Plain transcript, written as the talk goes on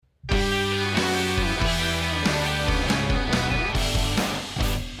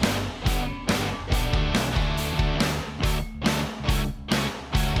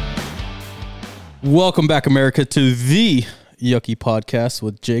Welcome back, America, to the Yuckie Podcast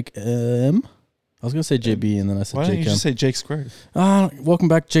with Jake M. I was going to say JB, and then I said Why Jake don't you M. just say Jake Squared? Welcome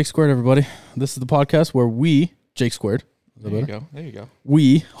back, Jake Squared, everybody. This is the podcast where we, Jake Squared, There you go.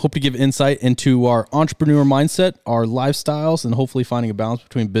 we hope to give insight into our entrepreneur mindset, our lifestyles, and hopefully finding a balance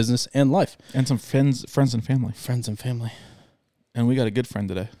between business and life. And some friends and family. Friends and family. And we got a good friend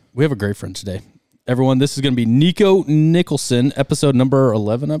today. We have a great friend today. Everyone, this is going to be Niko Nicholson, episode number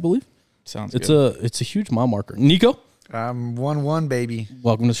 11, I believe. Sounds It's good. a huge mile marker. Nico, 1-1, baby.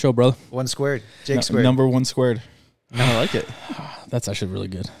 welcome to the show, brother. 1 squared. Jake Squared. Number 1 squared. I like it. That's actually really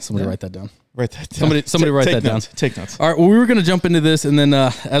good. Somebody write that down. Write that down. Somebody write that down. Take notes. All right, well, we were going to jump into this, and then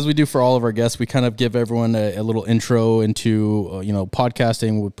as we do for all of our guests, we kind of give everyone a little intro into,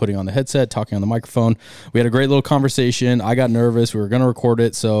 podcasting, with putting on the headset, talking on the microphone. We had a great little conversation. I got nervous. We were going to record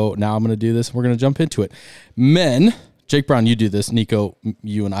it, so now I'm going to do this, and we're going to jump into it. Men, Jake Brown, you do this. Nico,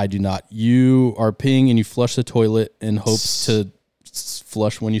 you and I do not. You are peeing, and you flush the toilet in hopes to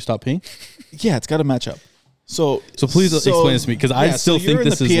flush when you stop peeing? Yeah, it's got to match up. So please explain this to me, because I still think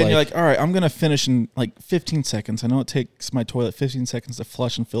this is like... like... You're like, all right, I'm going to finish in like 15 seconds. I know it takes my toilet 15 seconds to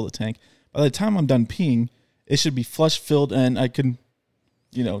flush and fill the tank. By the time I'm done peeing, it should be flush, filled, and I can,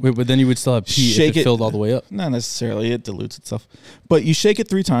 Wait, but then you would still have pee if it filled all the way up. Not necessarily. It dilutes itself. But you shake it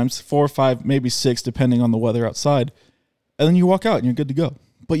 3 times, 4 or 5, maybe 6, depending on the weather outside. And then you walk out and you're good to go.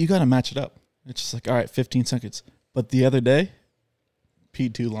 But you got to match it up. It's just like, all right, 15 seconds. But the other day,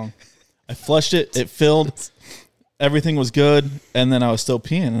 peed too long. I flushed it. It filled. Everything was good. And then I was still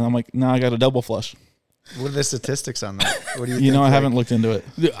peeing. And I'm like, now I got a double flush. What are the statistics on that? What do you think? I haven't looked into it.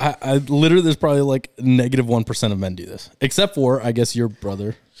 I literally, there's probably like negative 1% of men do this. Except for, I guess, your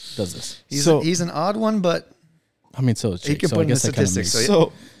brother does this. He's an odd one, but... I mean, so is Jake. He can So put I in guess the that kind of statistics.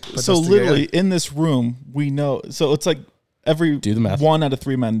 makes So literally in this room, we know. So it's like every Do the math. 1 out of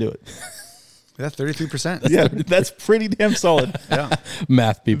 3 men do it. That's 33%. Yeah, that's pretty damn solid. Yeah.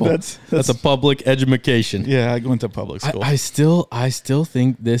 math, people. That's a public education. Yeah, I went to public school. I still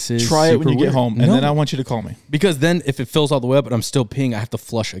think this is Try it when super you weird. get home, and No, then I want you to call me. because then if it fills all the way up and I'm still peeing, I have to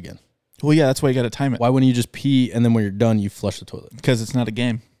flush again. Well, yeah, that's why you got to time it. Why wouldn't you just pee and then when you're done, you flush the toilet? Because it's not a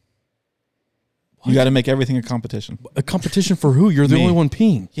game. You got to make everything a competition. A competition for who? You're the Me. only one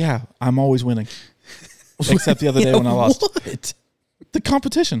peeing. Yeah, I'm always winning. Except the other day when I lost. What? The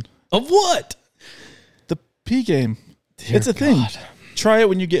competition. Of what? The P game. Dear It's a thing. God. Try it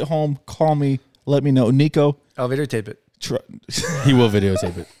when you get home. Call me. Let me know. Nico. I'll videotape it. He will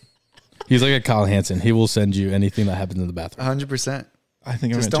videotape it. He's like a Kyle Hansen. He will send you anything that happens in the bathroom. 100%. I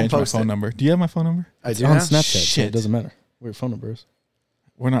think I'm Just going to change don't my post phone it. number. Do you have my phone number? I It's do on now. Snapchat, so Shit. it doesn't matter where your phone number is.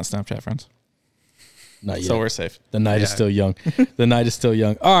 We're not Snapchat friends. Not yet. So we're safe. The night is Yeah. still young. The night is still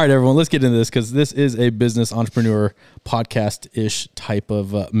young. All right, everyone, let's get into this because this is a business entrepreneur podcast-ish type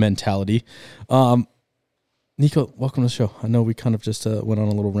of mentality. Nico, welcome to the show. I know we kind of just went on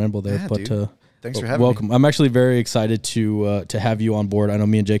a little ramble there, Yeah, but dude. Thanks for having welcome. me. I'm actually very excited to have you on board. I know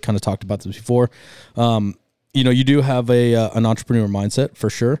me and Jake kind of talked about this before. You do have an entrepreneur mindset for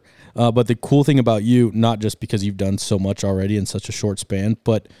sure. But the cool thing about you, not just because you've done so much already in such a short span,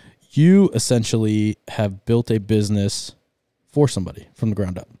 but you essentially have built a business for somebody from the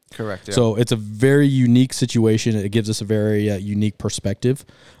ground up. Correct. Yeah. So it's a very unique situation. It gives us a very unique perspective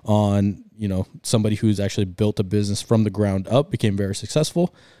on, somebody who's actually built a business from the ground up, became very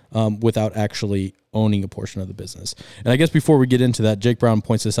successful without actually owning a portion of the business. And I guess before we get into that, Jake Brown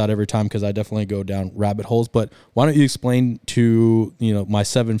points this out every time because I definitely go down rabbit holes. But why don't you explain to, my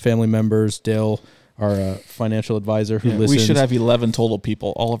 7 family members, Dale, our financial advisor who listens. We should have 11 total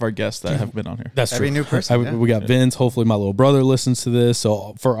people, all of our guests that have been on here. That's Every true. new person. Yeah. We got Vince. Hopefully my little brother listens to this.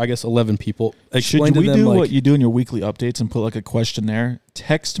 So for, I guess, 11 people, explain Should to we them do like, what you do in your weekly updates and put like a questionnaire?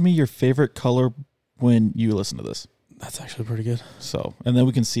 Text me your favorite color when you listen to this. that's actually pretty good. So, and then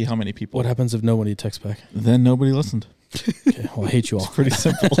we can see how many people. What happens if nobody texts back? Then nobody listened. Okay, well, I hate you all. It's pretty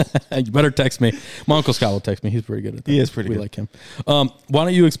simple. You better text me. My Uncle Scott will text me. He's pretty good at that. He is pretty we good. like him. Why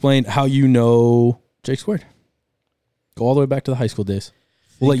don't you explain how you know Jake Squared? Go all the way back to the high school days.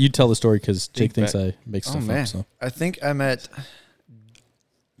 We'll let you tell the story because Jake thinks I make stuff up. So. I think I met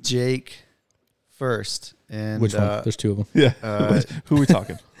Jake first. And Which one? There's 2 of them. Yeah. Who are we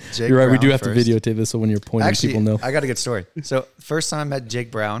talking? Jake You're right. We Brown do have first. to videotape this so when you're pointing, Actually, people know. I got a good story. So first time I met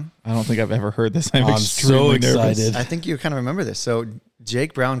Jake Brown. I don't think I've ever heard this. I'm so extremely nervous. excited. I think you kind of remember this. So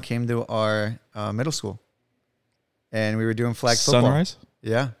Jake Brown came to our middle school, and we were doing flag football. Sunrise?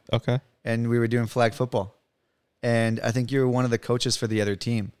 Yeah, Okay. and we were doing flag football, and I think you were one of the coaches for the other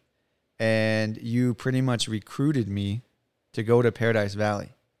team, and you pretty much recruited me to go to Paradise Valley.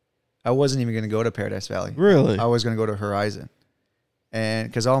 I wasn't even going to go to Paradise Valley. Really? I was going to go to Horizon, and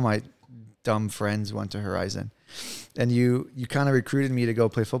because all my dumb friends went to Horizon, and you kind of recruited me to go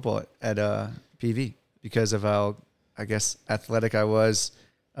play football at PV because of how, I guess, athletic I was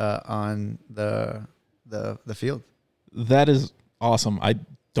on the field. That is awesome. I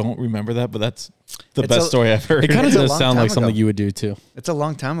don't remember that, but that's the best story I've heard. It kind of It's a does long sound time like something ago. you would do too. It's a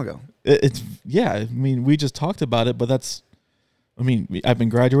long time ago. It's yeah. I mean, we just talked about it, but that's. I mean, I've been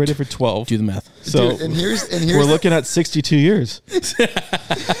graduated for 12. Do the math. So Dude, and here's we're looking at 62 years.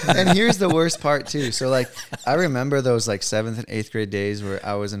 and here's the worst part too. So like, I remember those like 7th and 8th grade days where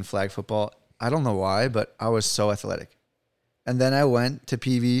I was in flag football. I don't know why, but I was so athletic. And then I went to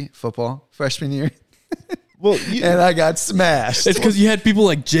PV football freshman year, Well, and I got smashed. It's because you had people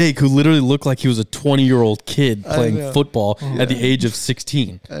like Jake who literally looked like he was a 20-year-old kid I playing know. football at the age of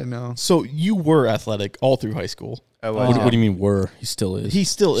 16. I know. so you were athletic all through high school. I What, was. what do you mean were? He still is. He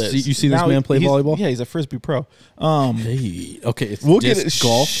still is. You see this Now man play he's- volleyball? Yeah, he's a frisbee pro. Hey, okay, it's We'll get disc it-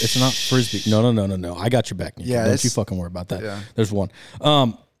 golf. It's not frisbee. No. I got your back, Nico. Yeah, Don't it's- you fucking worry about that. yeah. There's one.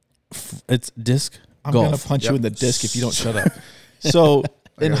 It's disc I'm golf. gonna punch you Yep. in the disc if you don't shut up. So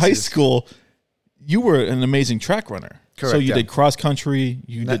in gotta high see this. school, you were an amazing track runner. So Correct, you yeah. did cross country.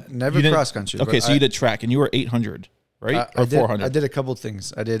 You did Never you didn't- cross country. Okay, but so you did track, and you were 800, right, or 400. I did a couple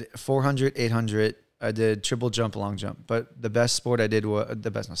things. I did 400, 800. I did triple jump, long jump. But the best sport I did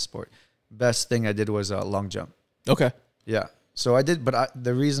was best thing I did was long jump. Okay, Yeah. So I did, but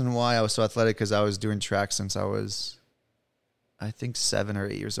the reason why I was so athletic because I was doing track since I was, I think, 7 or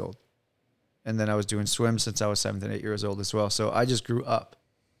 8 years old, and then I was doing swim since I was 7 and 8 years old as well. So I just grew up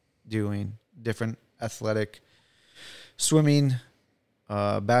doing different athletic, swimming,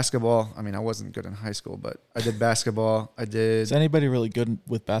 basketball. I mean, I wasn't good in high school, but I did basketball. I did. is anybody really good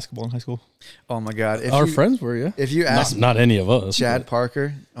with basketball in high school? Oh my God! Our friends were, yeah. If you ask Not any of us. Chad but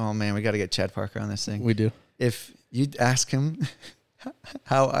Parker, oh man, we got to get Chad Parker on this thing. we do. If you'd ask him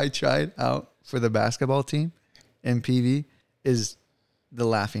how I tried out for the basketball team in PV, is the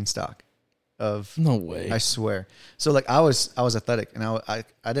laughing stock of. No way. I swear. So like I was athletic, and I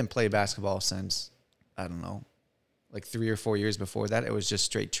didn't play basketball since, I don't know, like 3 or 4 years before that. It was just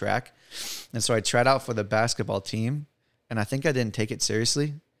straight track, and so I tried out for the basketball team, and I think I didn't take it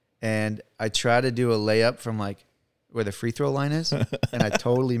seriously, and I tried to do a layup from like where the free throw line is, and I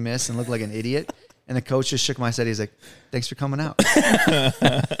totally missed and looked like an idiot. And the coach just shook my head. He's like, "Thanks for coming out."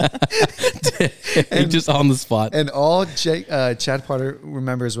 He just on the spot. And all Chad Potter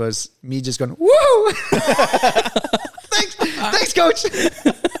remembers was me just going, "Woo!" thanks, coach.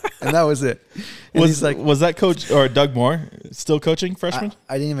 And that was it. And he's like, Was that coach or Doug Moore still coaching freshman?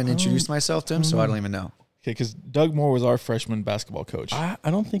 I didn't even introduce myself to him, so I don't even know. Okay, because Doug Moore was our freshman basketball coach. I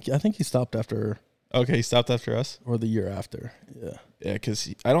think he stopped after Okay, he stopped after us. or the year after. Yeah. Yeah,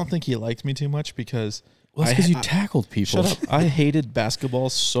 because I don't think he liked me too much because Well, it's because you tackled people. shut up. I hated basketball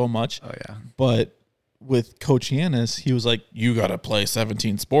so much. Oh yeah, But with Coach Yanis, he was like, you got to play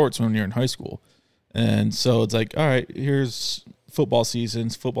 17 sports when you're in high school. And so it's like, all right, here's football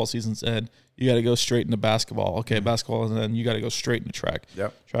seasons. Football season's end. You got to go straight into basketball. Okay, basketball, and then you got to go straight into track.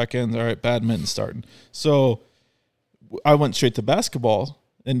 Yep. Track ends, all right, badminton starting. So I went straight to basketball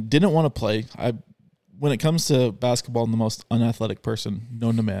and didn't want to play. When it comes to basketball, I'm the most unathletic person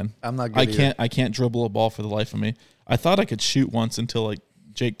known to man. I'm not good. I can't dribble a ball for the life of me. I thought I could shoot once until like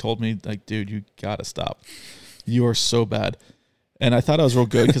Jake told me, like, dude, you gotta stop. You are so bad. And I thought I was real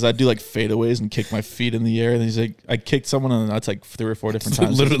good because I'd do like fadeaways and kick my feet in the air. And he's like, I kicked someone and that's like 3 or 4 different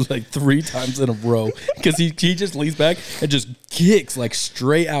times. Literally like 3 times in a row because he just leans back and just kicks, like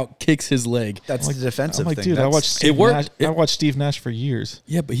straight out kicks his leg. That's the defensive I'm like, thing. dude, I That's- watched Steve worked. Nash. I watched Steve Nash for years.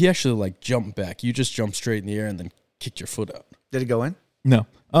 Yeah, but he actually like jumped back. You just jumped straight in the air and then kicked your foot out. Did it go in? No.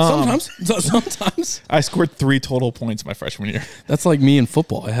 Sometimes. I scored 3 total points my freshman year. That's like me in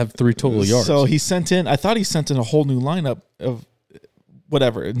football. I have 3 total yards. So he sent in, I thought he sent in a whole new lineup of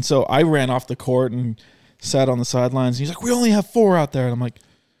whatever. And so I ran off the court and sat on the sidelines. He's like, we only have 4 out there. And I'm like,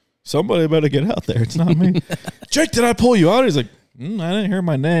 somebody better get out there. It's not me. Jake, did I pull you out? He's like, I didn't hear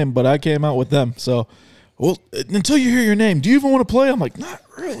my name, but I came out with them. So, well, until you hear your name, do you even want to play? I'm like, not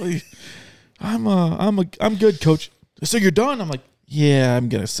really. I'm good, coach. So you're done? I'm like, yeah, I'm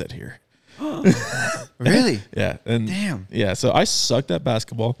going to sit here. Really? Yeah. And Damn. yeah. So I sucked at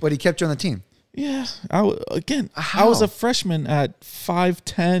basketball. But he kept you on the team. Yeah. I was How? a freshman at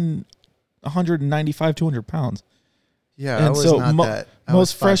 5'10", 195, 200 pounds. Yeah, And I was so not that. I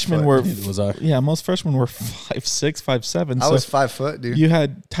was most 5 freshmen foot. were, Neither was I. yeah, most freshmen were 5'6", 5'7". I So was 5 foot, dude. you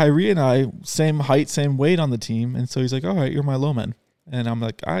had Tyree and I, same height, same weight on the team. And so he's like, all right, you're my low man. And I'm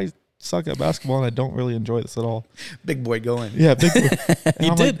like, I suck at basketball and I don't really enjoy this at all. Big boy going. Yeah, big. And He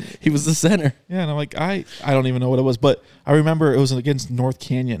I'm did. He was the center. Yeah, and I'm like, I don't even know what it was. But I remember it was against North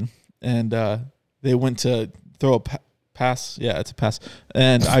Canyon. and they went to throw a pass. Yeah, it's a pass.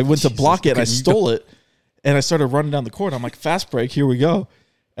 And I went to block it, and I stole it, and I started running down the court. I'm like, fast break, here we go.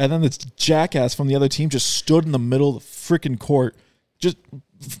 And then this jackass from the other team just stood in the middle of the freaking court, just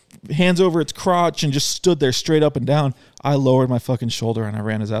hands over its crotch, and just stood there straight up and down. I lowered my fucking shoulder, and I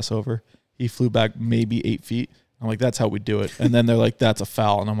ran his ass over. He flew back maybe 8 feet. I'm like, that's how we do it. And then they're like, that's a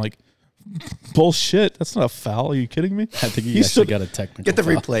foul. And I'm like, bullshit. That's not a foul. Are you kidding me? I think you actually got a technical Get the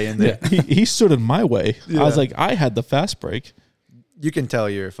foul. replay in there. He stood in my way. Yeah. I was like, I had the fast break. You can tell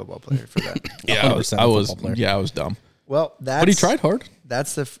you're a football player for that. Yeah, 100% I was. football player. Yeah, I was dumb. Well, But he tried hard.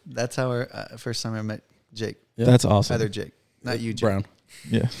 That's how our first time I met Jake. Yeah. That's awesome. Other Jake, not you, Jake. Brown.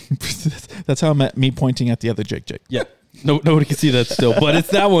 Yeah, that's how I met me pointing at the other Jake. Yeah. No, nobody can see that still, but it's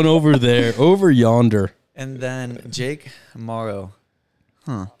that one over there, over yonder. And then Jake Morrow.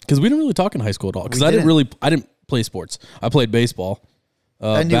 Because we didn't really talk in high school at all. Because We I didn't play sports. I played baseball.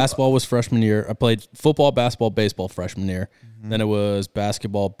 I knew- Basketball was freshman year. I played football, basketball, baseball freshman year. Then it was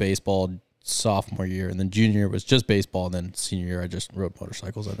basketball, baseball sophomore year, and then junior year was just baseball. And then senior year, I just rode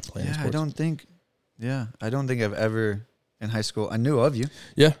motorcycles. I didn't play any Yeah, sports. I don't think I've ever in high school. I knew of you,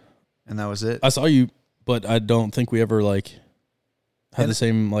 Yeah, and that was it. I saw you, but I don't think we ever like had the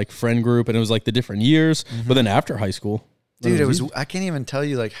same like friend group, and it was like the different years. But then after high school, then Dude, it was. easy. I can't even tell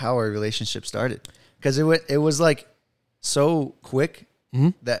you like how our relationship started because it was like so quick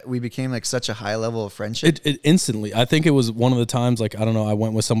that we became like such a high level of friendship. It instantly. I think it was one of the times, like, I don't know, I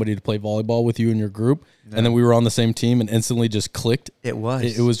went with somebody to play volleyball with you and your group, and then we were on the same team and instantly just clicked. It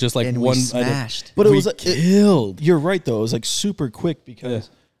was. It was just like and one. we smashed. But it We was killed. You're right though. It was like super quick because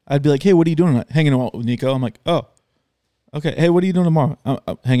I'd be like, "Hey, what are you doing? Hanging out with Nico." I'm like, "Oh, okay." Hey, what are you doing tomorrow?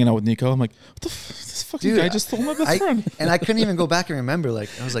 I'm hanging out with Nico. I'm like, "What the this fucking Dude, guy just stole my best friend." And I couldn't even go back and remember. Like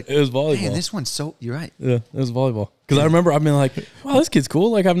I was like, It was volleyball. Man, this one's so. You're right. Yeah, it was volleyball. Because I remember I've been like, wow, this kid's cool.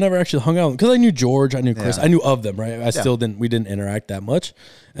 Like, I've never actually hung out. Because I knew George, I knew Chris, Yeah. I knew of them, right? I still didn't, we didn't interact that much.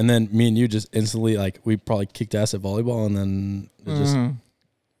 And then me and you just instantly, like, we probably kicked ass at volleyball, and then it just,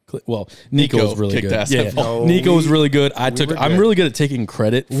 well, Nico was really kicked good. ass Yeah, at volleyball. Nico was really good. were I'm good. really good at taking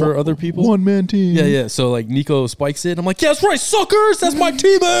credit for other people. One man team. Yeah. So, like, Nico spikes it. I'm like, yeah, that's right, suckers. That's my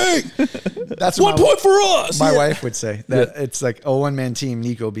teammate. That's One what point for us. my Yeah. wife would say that it's like a one man team.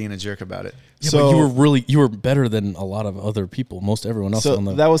 Nico being a jerk about it. Yeah, So- but you were better than a lot of other people. Most everyone else So on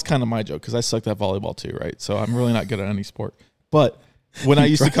the. that was kind of my joke because I sucked at volleyball too, right? So I'm really not good at any sport. But when I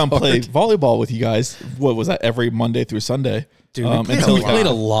used to come play volleyball with you guys, what was that? Every Monday through Sunday. Dude, we played we a played a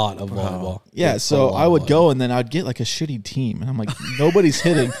lot. lot of volleyball. Yeah, so I would go and then I'd get like a shitty team, and I'm like, nobody's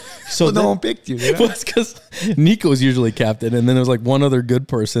hitting. So Well, no then- one picked you. You know? Well, it's because Nico's usually captain, and then there was like one other good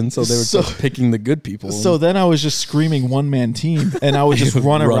person, so they were just picking the good people. So then I was just screaming one man team, and I would just run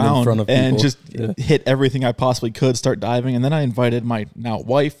Run in around front of and people. just Yeah. hit everything I possibly could, start diving, and then I invited my now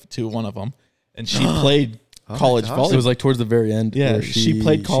wife to one of them, and she played college gosh. volleyball. it was like towards the very end. Yeah, where she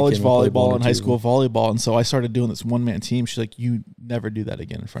played college came and played one volleyball or and high two. school volleyball, and so I started doing this one man team. She's like, "You never do that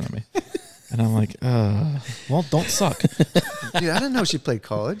again in front of me," and I'm like, "Well, don't suck." Dude, I didn't know she played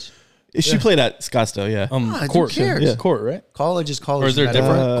college. She played at Scottsdale, yeah. Who Court, cares? yeah. Court, right? College is college. Or is there no matter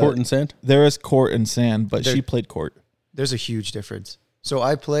different what. court and sand? There is court and sand, but There- she played court. There's a huge difference. So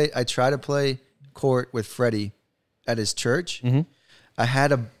I try to play court with Freddie at his church. I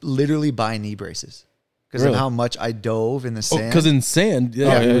had to literally buy knee braces because Really? of how much I dove in the Oh, sand. because in sand,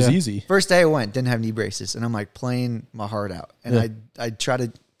 it was easy. First day I went, didn't have knee braces, and I'm like playing my heart out. And I try to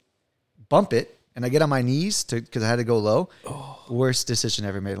bump it, and I get on my knees because I had to go low. Worst decision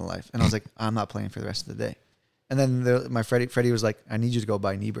ever made in life. And I was like, I'm not playing for the rest of the day. And then Freddie was like, I need you to go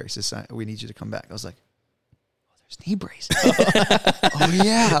buy knee braces. We need you to come back. I was like, oh, there's knee braces. Oh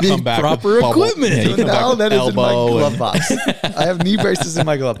yeah. Come back proper with bubble. equipment. Yeah, you come back Now with that is in my elbow glove and- box. I have knee braces in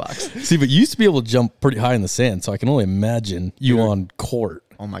my glove box. See, but you used to be able to jump pretty high in the sand, so I can only imagine you on court.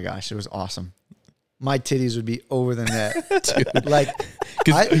 Oh my gosh, it was awesome. My titties would be over the net. Dude, like,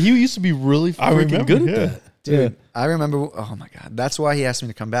 Because you used to be really freaking remember, good yeah. at that. dude, I remember, oh my God. That's why he asked me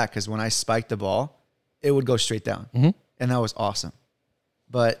to come back, because when I spiked the ball, it would go straight down. And that was awesome.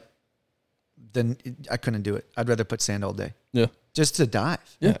 But then I couldn't do it. I'd rather put sand all day Yeah. just to dive.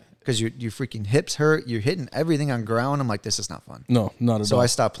 Yeah. Because your freaking hips hurt. You're hitting everything on ground. I'm like, this is not fun. No, not at So all. I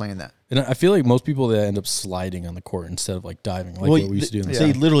stopped playing that. And I feel like most people, they end up sliding on the court instead of like diving, like what we used to do in the They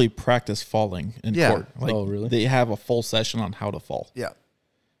sand. literally practice falling in Yeah. court. Like, Oh, really? They have a full session on how to fall. Yeah.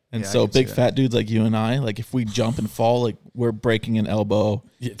 And Yeah, I so can see big that. fat dudes like you and I, like if we jump and fall, like we're breaking an elbow,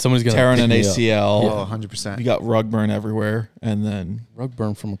 Somebody's gonna tearing pick an me up. ACL. Oh, 100%. You got rug burn everywhere, and then Rug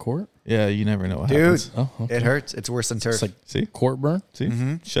burn from a court. yeah, you never know what Dude, happens. Oh, okay. it hurts. It's worse than turf. It's like See, court burn. see,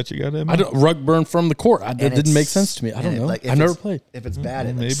 shut your goddamn I mouth. don't rug burn from the court. That didn't it's- make sense to me. I don't and know. like, if I've never it's- played. if it's bad,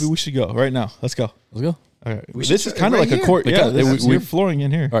 it Maybe we should go right now. Let's go. Let's go. All right, We this should- is kind of right like a here. court. Like, Yeah, we're you're flooring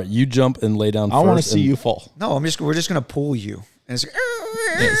in here. All right, you jump and lay down. I want to first see and- you fall. No, we're just gonna pull you. And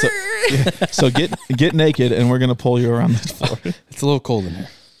it's So get naked, and we're gonna pull you around this floor. It's a little cold in here.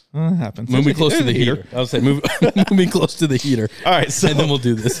 It happens. Move me There's a- close to there's the a heater. I was saying, move me close to the heater, All right, so and then we'll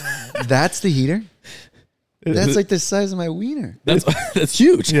do this. that's the heater. That's like the size of my wiener. That's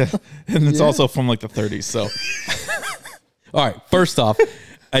huge. yeah, and it's Yeah. also from like the 30s. So All right. First off,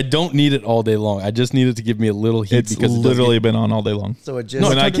 I don't need it all day long. I just need it to give me a little heat it's because it does literally been on all day long. So it just No,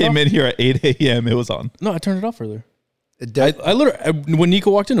 When I turned it came off. in here at 8 a.m., it was on. No, I turned it off earlier. it does, I literally when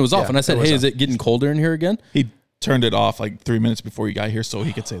Niko walked in, it was off, Yeah, and I said, it was "Hey, off. is it getting colder in here again?" He turned it off like 3 minutes before you got here, so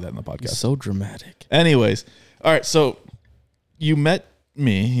he could say that in the podcast. So dramatic. Anyways, all right. So you met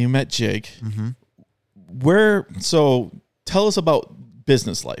me. You met Jake. Where? So tell us about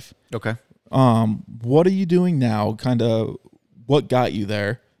business life. okay. What are you doing now? Kind of what got you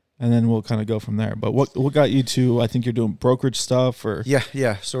there, and then we'll kind of go from there. But what got you to? I think you're doing brokerage stuff, or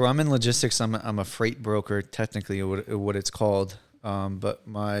Yeah. So I'm in logistics. I'm a freight broker, technically what it's called. But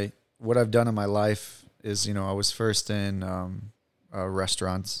what I've done in my life is, I was first in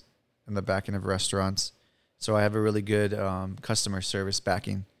restaurants, in the back end of restaurants. So I have a really good customer service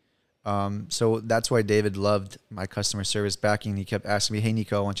backing. So that's why David loved my customer service backing. He kept asking me, "Hey,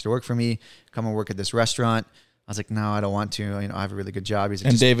 Niko, I want you to work for me. Come and work at this restaurant." I was like, "No, I don't want to. I have a really good job." He's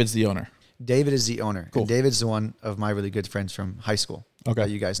like, and David's the owner. David is the owner. Cool. And David's the one of my really good friends from high school. Okay. That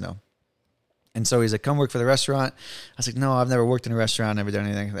you guys know. And so he's like, "Come work for the restaurant." I was like, "No, I've never worked in a restaurant, never done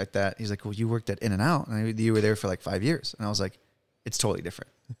anything like that." He's like, "Well, you worked at In-N-Out, and you were there for like 5 years." And I was like, "It's totally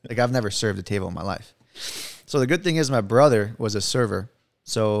different. Like, I've never served a table in my life." So the good thing is my brother was a server.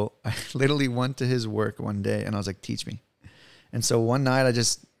 So I literally went to his work one day and I was like, "Teach me." And so one night I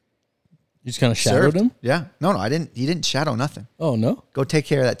just You just kind of shadowed served him. Yeah. No, I didn't. He didn't shadow nothing. Oh no. Go take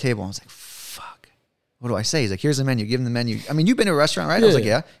care of that table. I was like, fuck. What do I say? He's like, "Here's the menu. Give him the menu." I mean, you've been to a restaurant, right? I was like,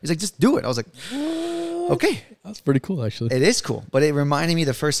 Yeah. "Yeah." He's like, "Just do it." I was like, "Okay." That's pretty cool, actually. It is cool. But it reminded me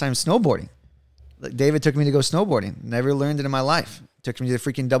the first time snowboarding. Like, David took me to go snowboarding. Never learned it in my life. Took me to the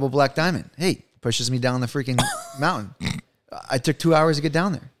freaking Double Black Diamond. Hey, pushes me down the freaking mountain. I took 2 hours to get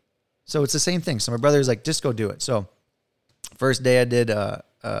down there. So it's the same thing. So my brother's like, "Just go do it." So first day I did a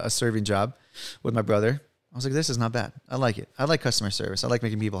serving job with my brother. I was like, "This is not bad. I like it. I like customer service. I like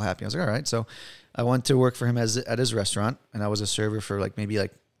making people happy." I was like, "All right." So I went to work for him at his restaurant, and I was a server for maybe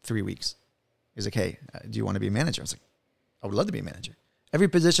 3 weeks. He's like, "Hey, do you want to be a manager?" I was like, "I would love to be a manager. Every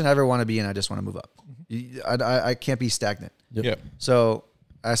position I ever want to be in, I just want to move up. I can't be stagnant." Yep. Yeah. So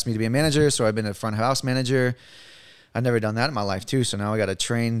asked me to be a manager. So I've been a front house manager. I've never done that in my life too. So now I got to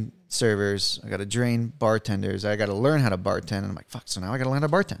train servers. I got to train bartenders. I got to learn how to bartend. And I'm like, fuck. So now I got to learn how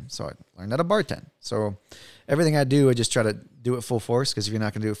to bartend. So I learned how to bartend. So everything I do, I just try to do it full force. Because if you're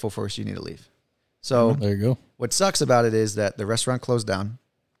not going to do it full force, you need to leave. So There you go. what sucks about it is that the restaurant closed down.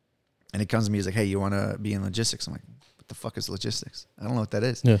 And he comes to me. He's like, "Hey, you want to be in logistics?" I'm like, "What the fuck is logistics? I don't know what that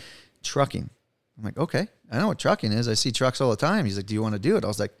is." Yeah. Trucking. I'm like, "Okay, I know what trucking is. I see trucks all the time." He's like, "Do you want to do it?" I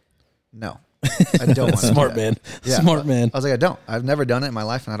was like, "No, I don't want to." Smart man. Yeah. Smart man. I was like, "I don't. I've never done it in my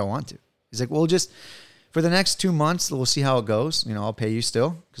life, and I don't want to." He's like, "Well, just for the next 2 months, we'll see how it goes. I'll pay you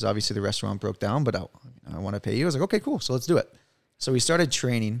still because obviously the restaurant broke down, but I want to pay you." I was like, "Okay, cool. So let's do it." So we started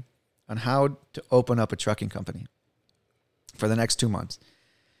training on how to open up a trucking company for the next 2 months.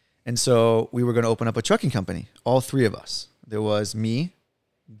 And so we were going to open up a trucking company, all three of us. There was me,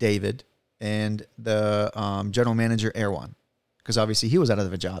 David, and the general manager, Erwan, because obviously he was out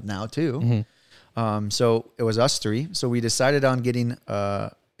of a job now too. So it was us three. So we decided on getting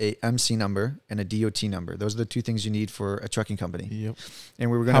a MC number and a DOT number. Those are the two things you need for a trucking company. Yep.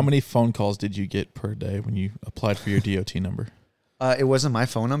 And we were going How many phone calls did you get per day when you applied for your DOT number? It wasn't my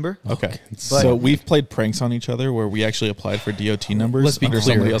phone number. Okay. But- So we've played pranks on each other where we actually applied for DOT numbers. Let's be under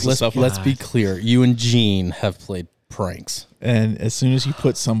clear. somebody else's cell phone. Let's be clear. You and Gene have played pranks. And as soon as you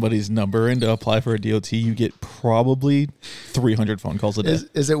put somebody's number in to apply for a DOT, you get probably 300 phone calls a day.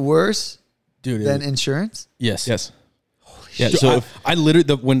 Is it worse Dude. than insurance? Yes. Yes. Holy Yeah, so I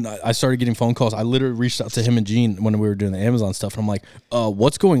literally, when I started getting phone calls, I literally reached out to him and Gene when we were doing the Amazon stuff. And I'm like,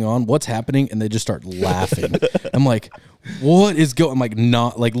 what's going on? What's happening? And they just start laughing. I'm like, what is going? I'm like,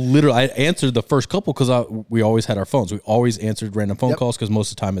 not like literally. I answered the first couple because we always had our phones. We always answered random phone calls because most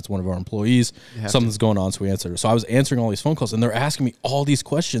of the time it's one of our employees. Something's going on, so we answered. So I was answering all these phone calls, and they're asking me all these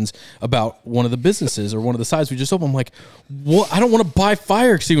questions about one of the businesses or one of the sites we just opened. I'm like, what? I don't want to buy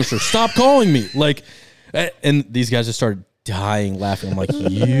fire extinguishers. Stop calling me. Like, and these guys just started dying laughing. I'm like,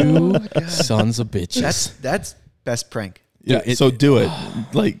 you sons of bitches. That's best prank. Yeah. So do it.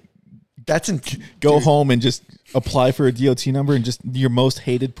 Like, go home and just apply for a DOT number, and just your most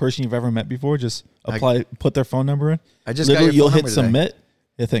hated person you've ever met before. Just apply, put their phone number in. I just literally, you'll hit submit.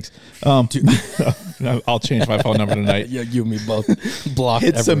 Yeah, thanks. I'll change my phone number tonight. Yeah, you and me both. Block.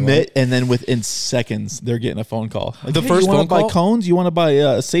 Hit submit, and then within seconds, they're getting a phone call. Like, the first you want phone to call? buy cones? You want to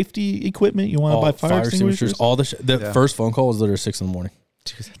buy safety equipment? You want to buy fire extinguishers? All the first phone call was literally 6 a.m.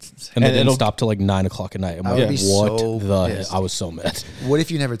 Dude, that's insane. And they didn't stop till like 9 o'clock at night. I'm like, I was so mad. What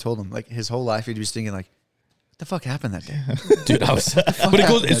if you never told him? Like his whole life, he'd be thinking like, what the fuck happened that day? Dude, I was. But it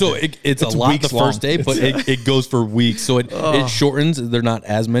goes. So it's a lot the first day, but it goes for weeks. So it shortens. They're not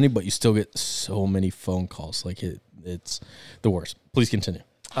as many, but you still get so many phone calls. Like it's the worst. Please continue.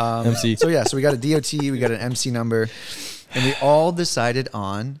 MC. So we got a DOT, we got an MC number, and we all decided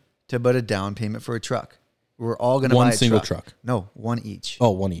on to put a down payment for a truck. We're all going to buy a single truck. No, one each. Oh,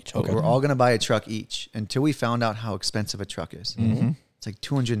 one each. Okay. We're all going to buy a truck each until we found out how expensive a truck is. Mm-hmm. It's like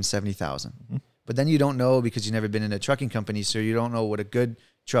 $270,000. But then you don't know because you've never been in a trucking company, so you don't know what a good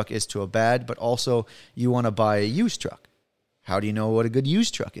truck is to a bad, but also you want to buy a used truck. How do you know what a good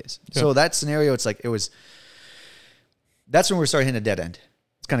used truck is? Yeah. So that scenario, that's when we're starting hitting a dead end.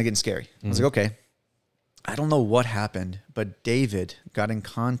 It's kind of getting scary. I was like, okay, I don't know what happened, but David got in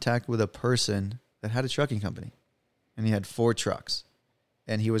contact with a person that had a trucking company, and he had 4 trucks,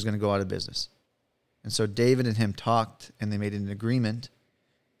 and he was going to go out of business. And so David and him talked, and they made an agreement,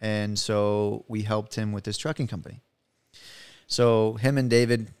 and so we helped him with his trucking company. So him and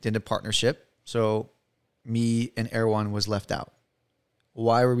David did a partnership. So me and Erwan was left out.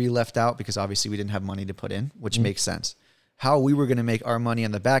 Why were we left out? Because obviously we didn't have money to put in, which makes sense. How we were going to make our money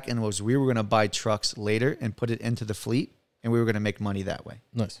on the back end was we were going to buy trucks later and put it into the fleet, and we were going to make money that way.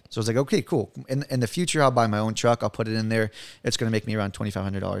 Nice. So I was like, okay, cool. In the future, I'll buy my own truck. I'll put it in there. It's going to make me around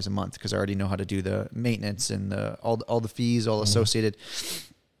 $2,500 a month because I already know how to do the maintenance and all the fees, all associated.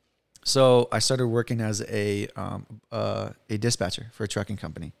 So I started working as a dispatcher for a trucking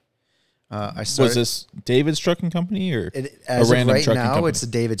company. Was this David's trucking company or as a random right trucking now, company? it's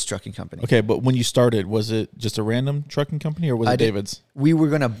David's trucking company. Okay, but when you started, was it just a random trucking company or was it David's? We were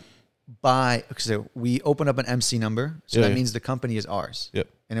going to buy, so we opened up an MC number. So that means the company is ours. Yep.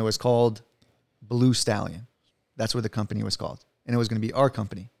 And it was called Blue Stallion. That's what the company was called. And it was going to be our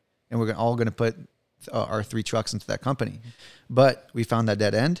company. And we're all going to put our 3 trucks into that company. But we found that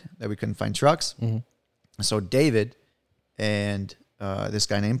dead end that we couldn't find trucks. So David and this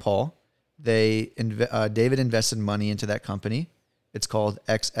guy named Paul, David invested money into that company. It's called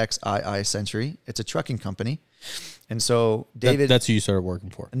XXII Century. It's a trucking company. And so David... That's who you started working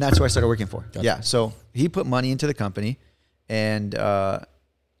for. And that's who I started working for. Gotcha. Yeah. So he put money into the company and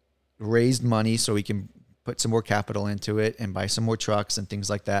raised money so we can put some more capital into it and buy some more trucks and things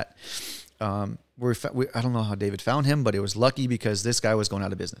like that. I don't know how David found him, but it was lucky because this guy was going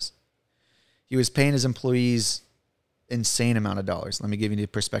out of business. He was paying his employees insane amount of dollars. Let me give you the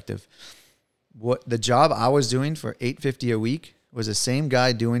perspective. What the job I was doing for $850 a week was the same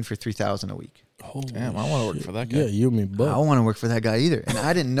guy doing for $3,000 a week. Oh, damn, I want to work for that guy. Yeah, you and me both. I don't want to work for that guy either. And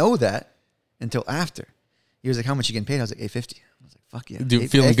I didn't know that until after. He was like, how much you getting paid? I was like, $850. I was like, fuck yeah.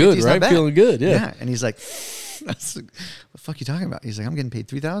 Dude, feeling good, right? Feeling good, yeah. Yeah. And he's like, what the fuck are you talking about? He's like, I'm getting paid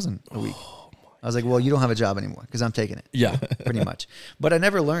 $3,000 a week. I was like, well, you don't have a job anymore because I'm taking it. Yeah. Pretty much. But I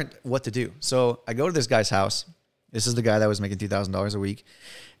never learned what to do. So I go to this guy's house. This is the guy that was making $2,000 a week.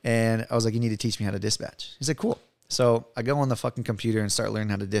 And I was like, you need to teach me how to dispatch. He's like, cool. So I go on the fucking computer and start learning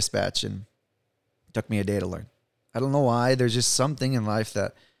how to dispatch, and it took me a day to learn. I don't know why. There's just something in life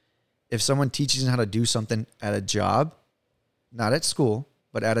that if someone teaches me how to do something at a job, not at school,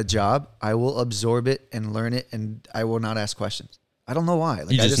 but at a job, I will absorb it and learn it, and I will not ask questions. I don't know why.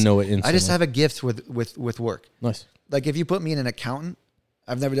 Like, you just know it instantly. I just have a gift with work. Nice. Like if you put me in an accountant,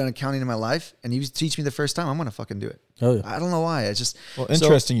 I've never done accounting in my life, and you teach me the first time, I'm gonna fucking do it. Oh yeah. I don't know why. It's just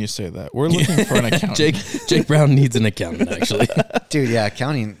interesting you say that. We're looking for an accountant. Jake Brown needs an accountant, actually. Dude, yeah,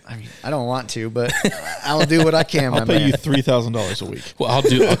 accounting. I mean, I don't want to, but I'll do what I can. I'll pay you $3,000 a week. Well, I'll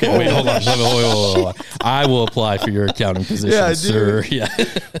do. Okay, wait, hold on. I will apply for your accounting position, sir. Yeah,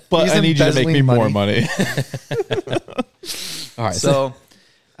 but I need you to make me more money. All right. So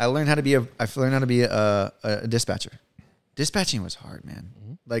I learned how to be a dispatcher. Dispatching was hard, man.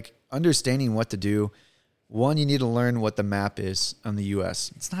 Mm-hmm. Like understanding what to do. One, you need to learn what the map is on the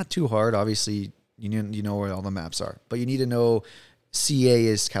U.S. It's not too hard. Obviously, you know where all the maps are, but you need to know CA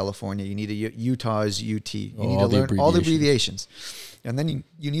is California. You need to Utah is UT. You need to learn all the abbreviations, and then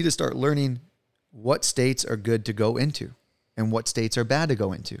you need to start learning what states are good to go into and what states are bad to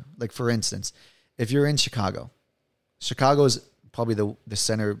go into. Like for instance, if you're in Chicago is probably the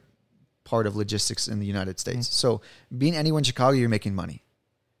center part of logistics in the United States. Mm-hmm. So being anywhere in Chicago, you're making money.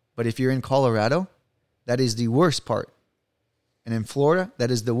 But if you're in Colorado, that is the worst part. And in Florida,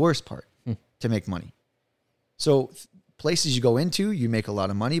 that is the worst part to make money. So places you go into, you make a lot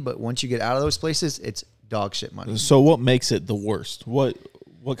of money. But once you get out of those places, it's dog shit money. So what makes it the worst? What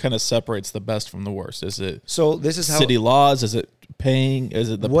kind of separates the best from the worst? Is it this is how city laws? Is it paying? Is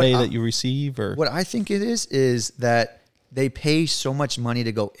it the pay that you receive? Or what I think it is that they pay so much money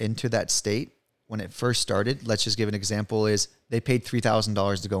to go into that state when it first started. Let's just give an example is they paid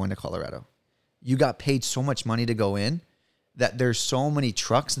 $3,000 to go into Colorado. You got paid so much money to go in that there's so many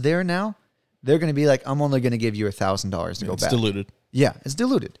trucks there now. They're going to be like, I'm only going to give you $1,000 to go back. It's diluted. Yeah, it's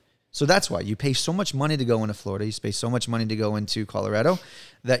diluted. So that's why you pay so much money to go into Florida. You pay so much money to go into Colorado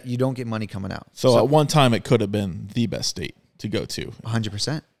that you don't get money coming out. So at one time, it could have been the best state to go to.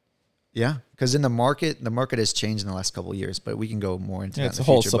 100%. Yeah, because in the market has changed in the last couple of years, but we can go more into that. It's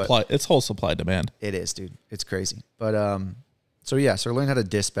whole supply. It's whole supply demand. It is, dude. It's crazy. But so I learned how to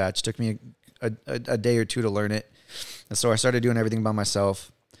dispatch. Took me a day or two to learn it, and so I started doing everything by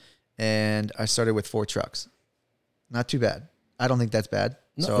myself. And I started with 4 trucks. Not too bad. I don't think that's bad.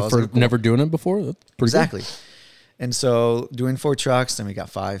 No, so for never doing it before, that's pretty exactly. Good. And so doing 4 trucks, then we got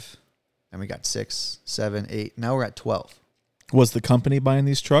 5, then we got 6, 7, 8. Now we're at 12. Was the company buying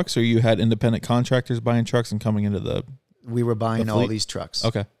these trucks, or you had independent contractors buying trucks and coming into the? We were buying all these trucks.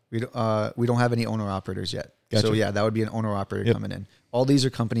 Okay. We don't have any owner operators yet. Gotcha. So yeah, that would be an owner operator coming in. All these are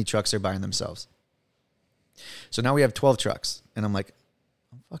company trucks they're buying themselves. So now we have 12 trucks, and I'm like,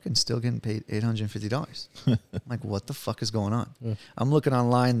 I'm fucking still getting paid $850. I'm like, what the fuck is going on? Yeah. I'm looking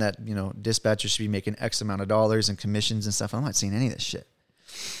online that dispatchers should be making X amount of dollars and commissions and stuff. I'm not seeing any of this shit.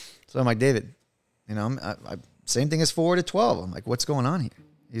 So I'm like, David, I same thing as 4 to 12. I'm like, what's going on here?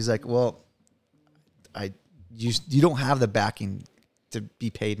 He's like, well, you don't have the backing to be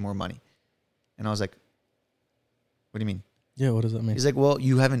paid more money. And I was like, what do you mean? Yeah, what does that mean? He's like, well,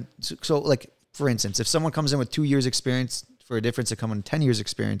 you haven't. So like, for instance, if someone comes in with 2 years experience for a difference of coming 10 years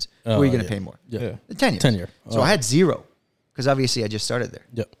experience, who are you going to pay more? Yeah. 10 years. 10 year. So I had 0 because obviously I just started there.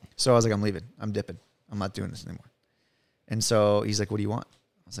 Yep. So I was like, I'm leaving. I'm dipping. I'm not doing this anymore. And so he's like, what do you want?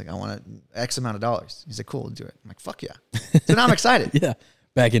 I was like, I want X amount of dollars. He's like, cool, do it. I'm like, fuck yeah. So now I'm excited. Yeah.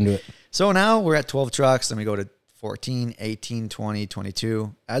 Back into it. So now we're at 12 trucks. Then we go to 14, 18, 20,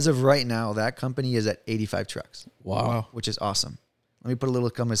 22. As of right now, that company is at 85 trucks. Wow. Which is awesome. Let me put a little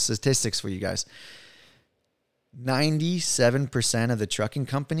couple of statistics for you guys. 97% of the trucking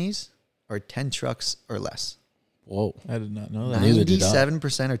companies are 10 trucks or less. Whoa. I did not know that.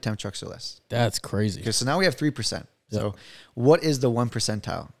 97% are 10 trucks or less. That's crazy. Okay, so now we have 3%. Yep. So what is the 1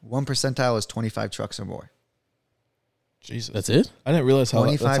 percentile? 1 percentile is 25 trucks or more. Jesus. That's it? I didn't realize how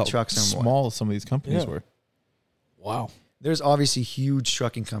 25 trucks or more. small some of these companies were. Wow. There's obviously huge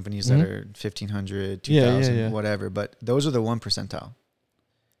trucking companies that are 1,500, 2,000, whatever, but those are the 1 percentile.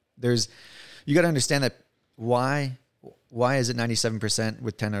 You got to understand that why is it 97%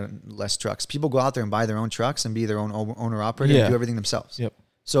 with 10 or less trucks? People go out there and buy their own trucks and be their own owner operator and do everything themselves. Yep.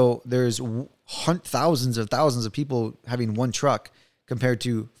 So there's thousands of people having 1 truck compared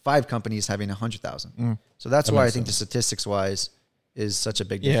to 5 companies having 100,000. So that's why I think the statistics wise is such a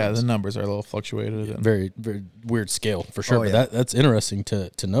big difference. Yeah, the numbers are a little fluctuated. Yeah, very, very weird scale for sure. Oh, but that's interesting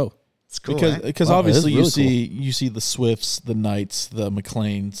to know. It's cool because Wow, obviously really you see the Swifts, the Knights, the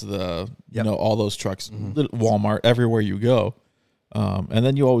McLeans, all those trucks, Walmart, everywhere you go, and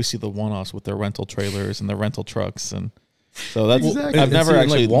then you always see the one-offs with their rental trailers and their rental trucks, and so that's I've never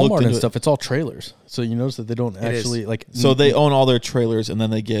actually like Walmart looked into and stuff. It's all trailers, so you notice that they don't actually like. So they own all their trailers, and then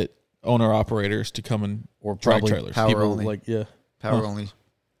they get owner operators to come and drag trailers. Power only. Power only.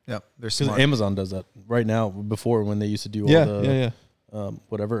 Yep, they're because smart. Amazon does that right now. Before when they used to do all the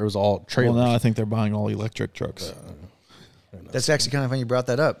whatever, it was all trailers. Well, now I think they're buying all electric trucks. That's actually kind of funny you brought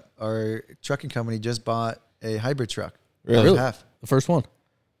that up. Our trucking company just bought a hybrid truck. Really? Half. The first one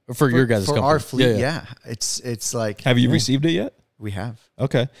for your guys' for company. our fleet. Yeah. It's like Have you received it yet? we have.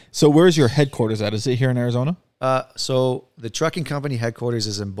 Okay. So where's your headquarters at? Is it here in Arizona? So the trucking company headquarters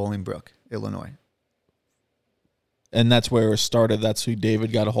is in Bolingbrook, Illinois. And that's where it started. That's who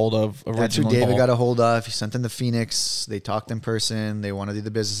David got a hold of originally. That's who David got a hold of. He sent them to Phoenix. They talked in person. They want to do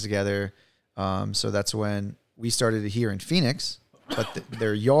the business together. So that's when we started here in Phoenix, but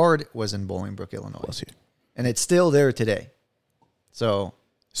their yard was in Bolingbrook, Illinois. Bless you. And it's still there today. So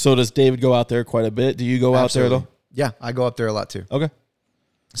does David go out there quite a bit? Do you go out there though? Yeah, I go up there a lot too. Okay.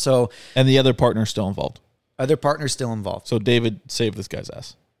 So and the other partner's still involved. Other partners still involved. So David saved this guy's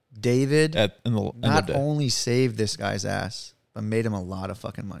ass. David not only saved this guy's ass, but made him a lot of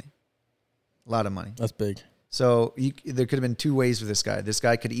fucking money. A lot of money. That's big. So there could have been two ways with this guy. This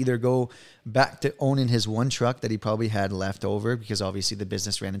guy could either go back to owning his one truck that he probably had left over because obviously the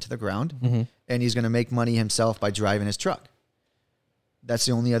business ran into the ground, and he's going to make money himself by driving his truck. That's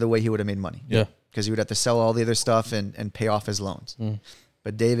the only other way he would have made money. Yeah. Because he would have to sell all the other stuff and pay off his loans.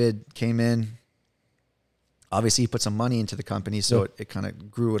 But David came in. Obviously, he put some money into the company, so it kind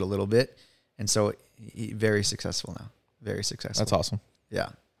of grew it a little bit. And so very successful now. Very successful. That's awesome. Yeah.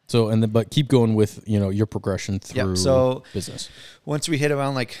 So, but keep going with, your progression through business. Once we hit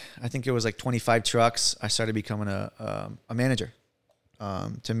around I think it was 25 trucks, I started becoming a manager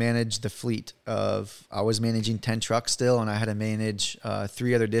to manage the fleet I was managing 10 trucks still, and I had to manage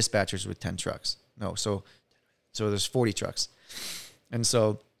 3 other dispatchers with 10 trucks. No, so there's 40 trucks. And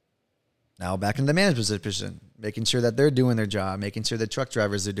so now back in the management position, making sure that they're doing their job, making sure the truck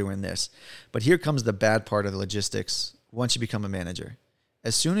drivers are doing this. But here comes the bad part of the logistics once you become a manager.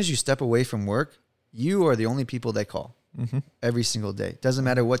 As soon as you step away from work, you are the only people they call every single day. Doesn't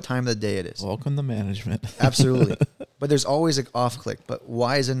matter what time of the day it is. Welcome to management. Absolutely. But there's always an off click. But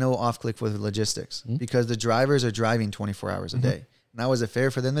why is there no off click with logistics? Because the drivers are driving 24 hours a day. Now, is it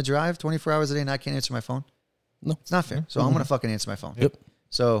fair for them to drive 24 hours a day and I can't answer my phone? No. It's not fair. So I'm going to fucking answer my phone. Yep.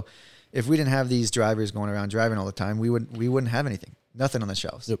 So if we didn't have these drivers going around driving all the time, we wouldn't have anything. Nothing on the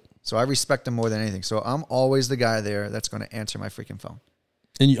shelves. Yep. So I respect them more than anything. So I'm always the guy there that's going to answer my freaking phone.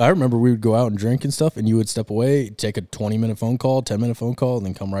 And I remember we would go out and drink and stuff, and you would step away, take a 20-minute phone call, 10-minute phone call, and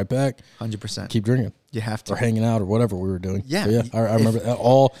then come right back. 100%. Keep drinking. You have to. Or hanging out or whatever we were doing. Yeah. So yeah, I remember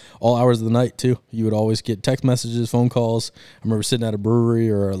all hours of the night, too. You would always get text messages, phone calls. I remember sitting at a brewery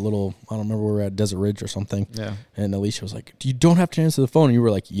or I don't remember where we were at, Desert Ridge or something. Yeah. And Alicia was like, you don't have to answer the phone. And you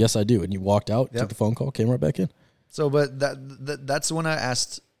were like, yes, I do. And you walked out, took the phone call, came right back in. So, but that's when I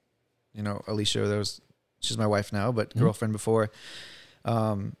asked, Alicia, she's my wife now, but girlfriend before,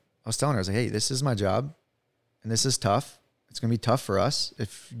 I was telling her, I was like, hey, this is my job and this is tough. It's going to be tough for us.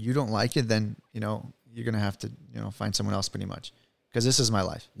 If you don't like it, then, you're going to have to, find someone else pretty much because this is my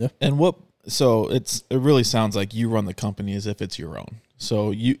life. Yeah. And it really sounds like you run the company as if it's your own. So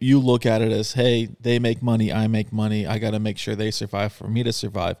you look at it as, hey, they make money, I make money. I got to make sure they survive for me to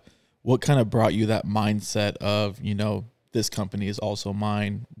survive. What kind of brought you that mindset of, this company is also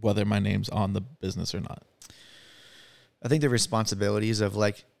mine, whether my name's on the business or not? I think the responsibilities of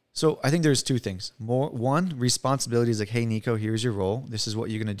so I think there's two things. One, responsibility is hey, Niko, here's your role. This is what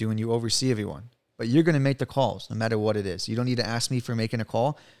you're going to do, and you oversee everyone. But you're going to make the calls no matter what it is. You don't need to ask me for making a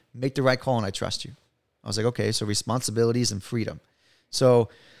call. Make the right call, and I trust you. I was like, okay, so responsibilities and freedom. So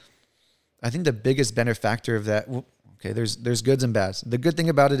I think the biggest benefactor of that, okay, there's goods and bads. The good thing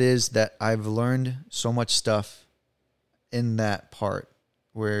about it is that I've learned so much stuff in that part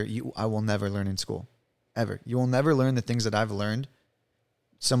where I will never learn in school, ever. You will never learn the things that I've learned.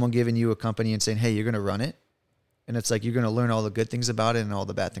 Someone giving you a company and saying, hey, you're going to run it. And it's you're going to learn all the good things about it and all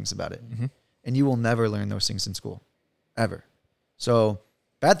the bad things about it. And you will never learn those things in school, ever. So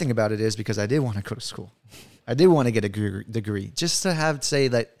bad thing about it is because I did want to go to school. I did want to get a degree just to say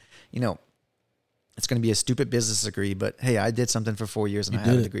that, it's going to be a stupid business degree, but hey, I did something for 4 years and I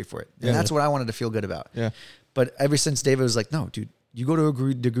have a degree for it. And that's what I wanted to feel good about. Yeah. But ever since David was like, no, dude, you go to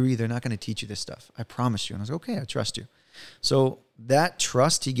a degree, they're not going to teach you this stuff. I promise you. And I was like, okay, I trust you. So that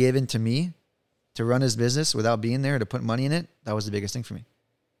trust he gave into me to run his business without being there, to put money in it, that was the biggest thing for me.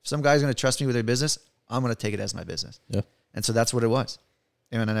 If some guy's going to trust me with their business, I'm going to take it as my business. Yeah. And so that's what it was.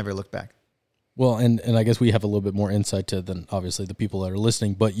 And I never looked back. Well, and I guess we have a little bit more insight than obviously the people that are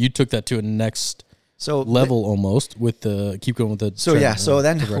listening, but you took that to a next level almost with the keep going with the. So yeah. So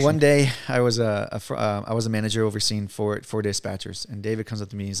then one day I was a manager overseeing four dispatchers, and David comes up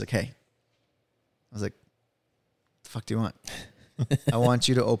to me. He's like, hey, I was like, the fuck do you want? I want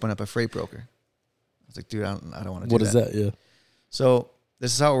you to open up a freight broker. I was like, dude, I don't want to do that. What is that? Yeah. So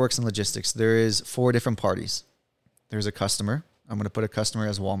this is how it works in logistics. There is 4 different parties. There's a customer. I'm going to put a customer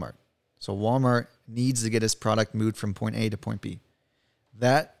as Walmart. So Walmart needs to get his product moved from point A to point B.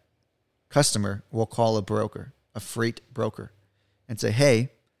 That customer will call a broker, a freight broker, and say, hey,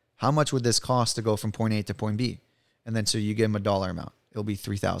 how much would this cost to go from point A to point B? And then so you give them a dollar amount. It'll be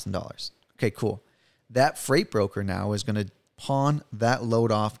 $3,000. Okay, cool. that freight broker now is going to pawn that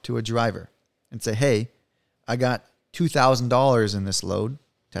load off to a driver and say, hey, I got $2,000 in this load.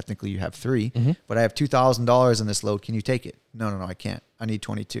 Technically you have three, but I have $2,000 in this load. Can you take it? No, I can't. I need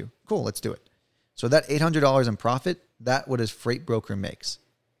 22. Cool. Let's do it. So that $800 in profit, that what a freight broker makes.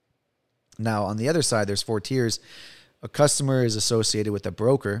 Now on the other side, there's 4 tiers. A customer is associated with a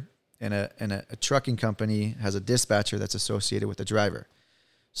broker, and a trucking company has a dispatcher that's associated with the driver.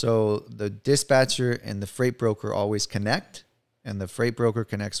 So the dispatcher and the freight broker always connect, and the freight broker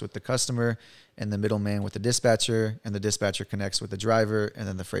connects with the customer, and the middleman with the dispatcher, and the dispatcher connects with the driver, and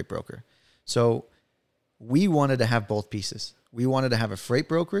then the freight broker. So we wanted to have both pieces. We wanted to have a freight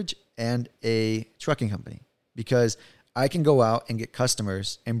brokerage and a trucking company, because I can go out and get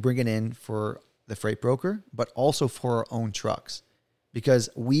customers and bring it in for the freight broker, but also for our own trucks, because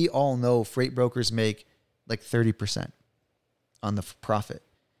we all know freight brokers make like 30% on the profit.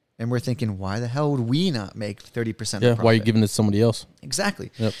 And we're thinking, why the hell would we not make 30% of profit? Why are you giving it to somebody else?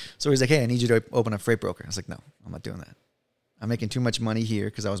 Exactly. Yep. So he's like, hey, I need you to open a freight broker. I was like, no, I'm not doing that. I'm making too much money here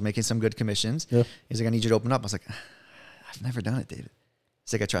because I was making some good commissions. Yeah. He's like, I need you to open up. I was like, I've never done it, David.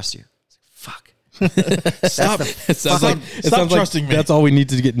 He's like, I trust you. I was like, fuck. Stop trusting me. That's all we need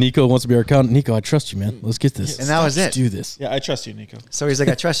to get. Niko wants to be our accountant. Niko, I trust you, man. Let's get this. And that was it. Let's do this. Yeah, I trust you, Niko. So he's like,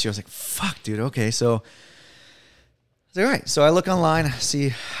 I trust you. I was like, fuck, dude. Okay. So I was like, all right. So I look online, see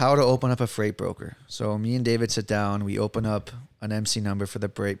how to open up a freight broker. So me and David sit down. We open up an MC number for the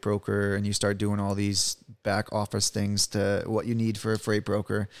freight broker, and you start doing all these back office things to what you need for a freight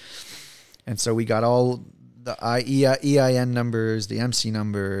broker. And so we got all the EIN numbers, the MC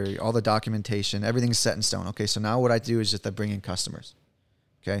number, all the documentation, everything's set in stone. Okay, so now what I do is just to bring in customers.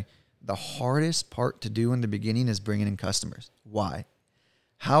 Okay, the hardest part to do in the beginning is bringing in customers. Why?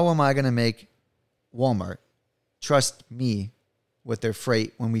 How am I going to make Walmart trust me with their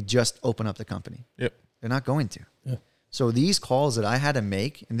freight when we just open up the company? Yep. They're not going to. Yeah. So these calls that I had to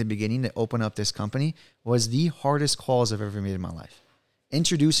make in the beginning to open up this company was the hardest calls I've ever made in my life.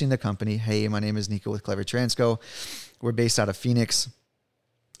 Introducing the company. Hey, my name is Niko with Clever Transco. We're based out of Phoenix.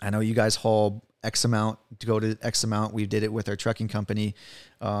 I know you guys haul X amount to go to X amount. We did it with our trucking company.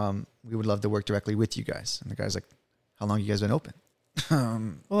 We would love to work directly with you guys. And the guy's like, how long have you guys been open?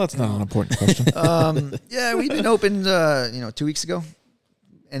 Well, that's not an important question. Yeah, we've been open, 2 weeks ago.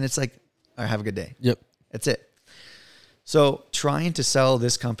 And it's like, all right, have a good day. Yep. That's it. So trying to sell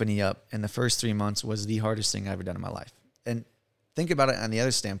this company up in the first 3 months was the hardest thing I've ever done in my life. And think about it on the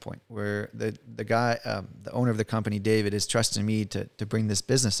other standpoint, where the guy, the owner of the company, David, is trusting me to bring this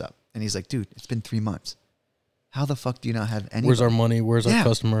business up. And he's like, dude, it's been 3 months. How the fuck do you not have any? Where's our money? Where's our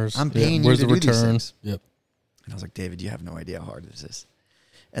customers? I'm paying you Where's to the do these return? things. Yep. And I was like, David, you have no idea how hard this is.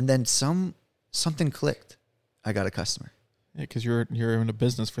 And then something clicked. I got a customer. Yeah, because you're in a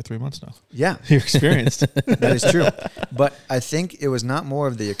business for 3 months now. Yeah. You're experienced. That is true. But I think it was not more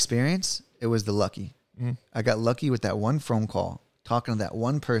of the experience. It was the lucky. Mm. I got lucky with that one phone call, talking to that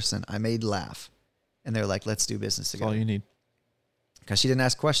one person I made laugh. And they're like, let's do business That's together. all you need. Because she didn't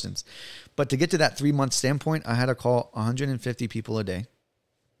ask questions. But to get to that 3 month standpoint, I had to call 150 people a day,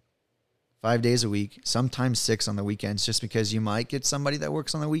 5 days a week, sometimes 6 on the weekends, just because you might get somebody that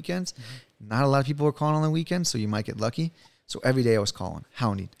works on the weekends. Mm-hmm. Not a lot of people are calling on the weekends, so you might get lucky. So every day I was calling,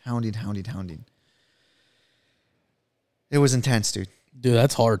 hounding. It was intense, dude. Dude,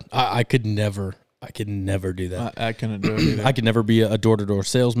 that's hard. I could never do that. I couldn't do it either. I could never be a door-to-door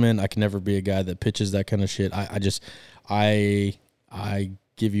salesman. I can never be a guy that pitches that kind of shit. I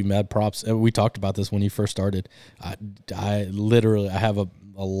give you mad props. And we talked about this when you first started. I literally have a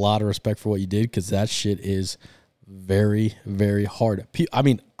lot of respect for what you did, because that shit is very, very hard. I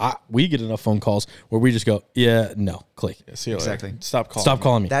mean, we get enough phone calls where we just go, yeah, no, click. Yeah, see you later. Exactly. Stop calling. Stop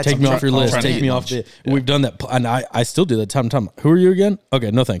calling me. That's Take me off your list. Take me off the. the. We've done that, and I still do that time to time. Who are you again?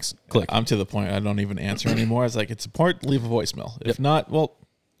 Okay, no thanks. Click. I'm to the point I don't even answer anymore. It's like, it's important, leave a voicemail. If not, well,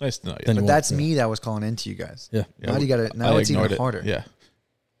 nice to know you. Then But you that's won't, me that was calling into you guys. Yeah. Now you got to. Now it's even harder. Yeah.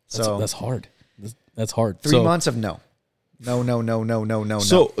 So That's hard. That's hard. 3 months of no.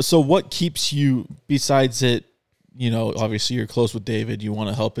 So what keeps you, besides it, obviously you're close with David, you want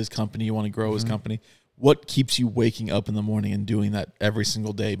to help his company, you want to grow his company. What keeps you waking up in the morning and doing that every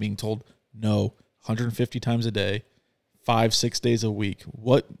single day, being told no 150 times a day, 5-6 days a week?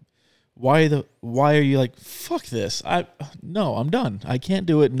 Why are you like, fuck this? I'm done. I can't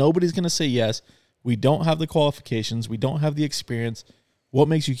do it. Nobody's going to say yes. We don't have the qualifications. We don't have the experience. What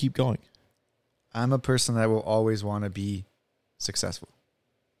makes you keep going? I'm a person that will always want to be successful,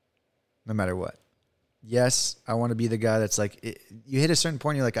 no matter what. Yes, I want to be the guy that's like, you hit a certain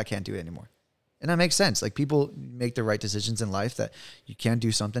point, you're like, I can't do it anymore. And that makes sense. Like, people make the right decisions in life that you can't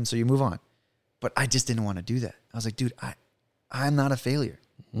do something, so you move on. But I just didn't want to do that. I was like, dude, I'm not a failure.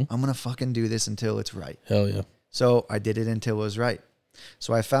 I'm going to fucking do this until it's right. Hell yeah. So I did it until it was right.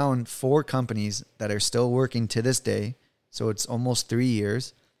 So I found 4 companies that are still working to this day. So it's almost 3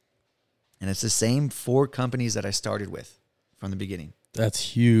 years. And it's the same 4 companies that I started with from the beginning. That's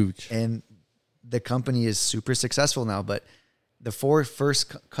huge. And the company is super successful now. But the 4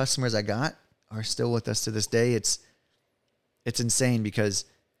 first customers I got are still with us to this day. It's insane because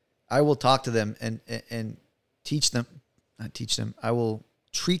I will talk to them and teach them, not teach them. I will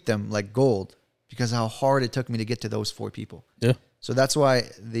treat them like gold because how hard it took me to get to those 4 people. Yeah. So that's why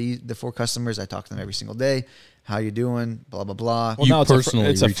the 4 customers, I talk to them every single day. How you doing? Blah, blah, blah. Well, You now personally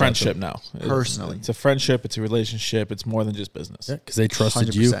it's a reach out to friendship them. now. Personally. It's a friendship. It's a relationship. It's more than just business. Yeah, because they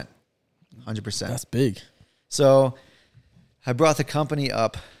trusted you. 100%. That's big. So I brought the company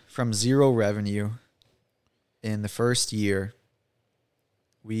up from 0 revenue in the first year.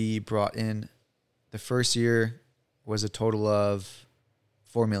 We brought in, the first year was a total of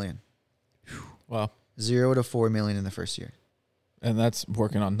 4 million. Wow. 0 to 4 million in the first year. And that's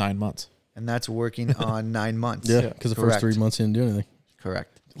working on 9 months. And that's working on 9 months. Yeah, because the first Correct. 3 months you didn't do anything.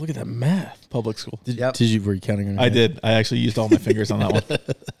 Correct. Look at that math. Public school. Yep. Were you counting on your I hand? did. I actually used all my fingers on that one.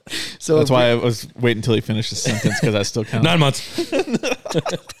 So That's why I was waiting until he finished the sentence because I still count. 9 months.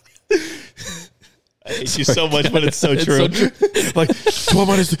 I hate you so much, but it's so true. Like 12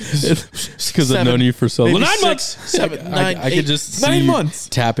 minus. It's because I've known you for so long. 9 6, months. 7, 9, I could just see 9 you months.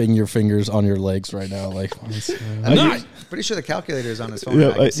 tapping your fingers on your legs right now. Like, I'm nine. pretty sure the calculator is on his phone. Yeah,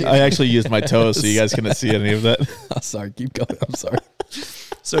 I can see I it. actually used my toes so you guys couldn't see any of that. I'm sorry. Keep going. I'm sorry.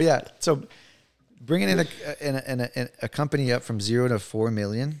 So yeah, so bringing in a company up from 0 to 4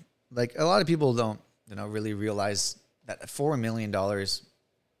 million, like a lot of people don't, really realize that $4 million is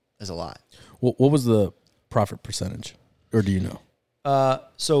a lot. What was the profit percentage, or do you know?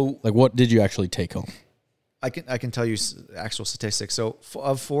 So Like, what did you actually take home? I can tell you actual statistics. So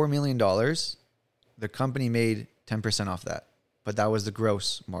of $4 million, the company made 10% off that, but that was the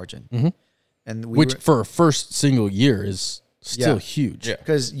gross margin. Mm-hmm. And Which for a first single year is still Yeah. huge. Yeah.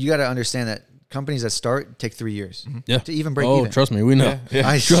 because you got to understand that companies that start take 3 years Yeah. to even break Oh, even. trust me, we know.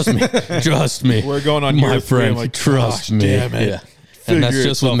 Yeah. Trust me. Trust me. We're going on my year 3. friend. I'm like, trust gosh, me. damn it. Yeah. And that's Figure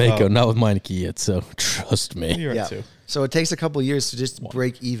just with itself Mako, out. not with Meineke yet. So trust me. You're Yeah. right too. So it takes a couple of years to just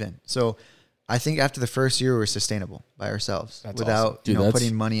break even. So I think after the first year, we're sustainable by ourselves That's without awesome. Dude, that's-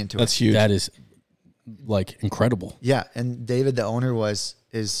 putting money into That's it. huge. That is like incredible. Yeah, and David, the owner,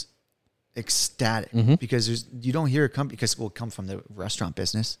 is ecstatic Mm-hmm. because you don't hear a company because we'll come from the restaurant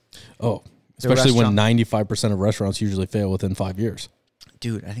business, Oh, The especially when restaurant- 95% of restaurants usually fail within 5 years.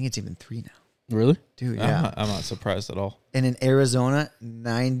 dude. I think it's even 3 now, Really? dude. Yeah, I'm not surprised at all. and in Arizona,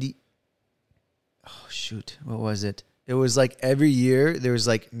 90. Oh shoot, what was it? It was like every year there was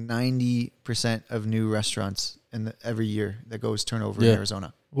like 90% of new restaurants every year that goes turnover in Yeah.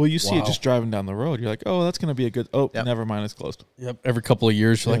 Arizona. Well, you see Wow. it just driving down the road. You're like, oh, that's going to be a good. Oh, Yep. never mind. It's closed. Yep. Every couple of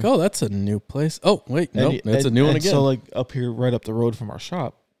years, you're like, Yeah. oh, that's a new place. Oh, wait, no, And- that's a and- new one and again. So, like, up here, right up the road from our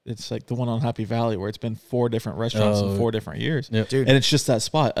shop, it's like the one on Happy Valley where it's been 4 different restaurants in Oh. 4 different years. Yep. Dude, And it's just that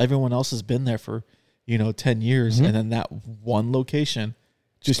spot. Everyone else has been there for, 10 years. Mhm. And then that one location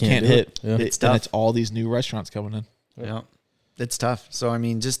just Can't can't do hit. it. Yeah. It's And tough. it's all these new restaurants coming in. yeah, it's tough. So I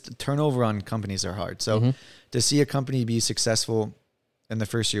mean, just turnover on companies are hard. So Mhm. to see a company be successful in the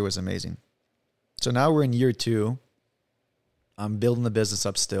first year was amazing. So now we're in year 2. I'm building the business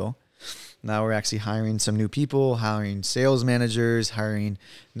up still. Now we're actually hiring some new people, hiring sales managers,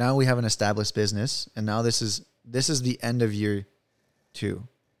 now we have an established business. And now this is the end of year 2.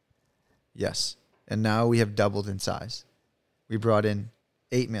 Yes. And now we have doubled in size. We brought in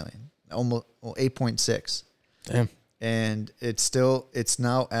 8 million, almost 8.6. Damn. And it's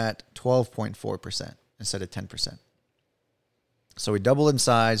now at 12.4% instead of 10%. So we double in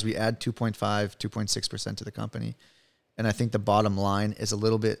size. We add 2.6% to the company. And I think the bottom line is a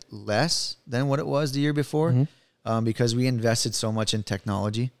little bit less than what it was the year before because we invested so much in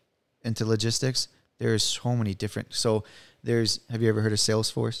technology, into logistics. There's so many different. So have you ever heard of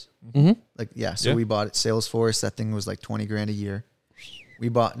Salesforce? Mm-hmm. So we bought Salesforce. That thing was like $20,000 a year. We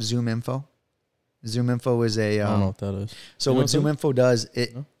bought ZoomInfo. ZoomInfo is I don't know what that is. so You know what what that ZoomInfo does,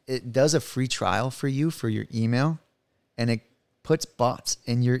 it does a free trial for you for your email, and it puts bots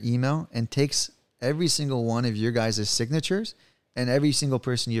in your email and takes every single one of your guys' signatures and every single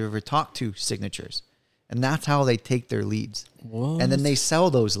person you've ever talked to signatures. And that's how they take their leads. What? And then they sell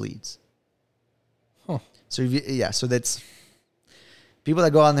those leads. Huh. So so that's people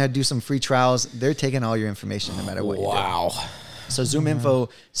that go out there and do some free trials, they're taking all your information no matter what you do. Wow. So ZoomInfo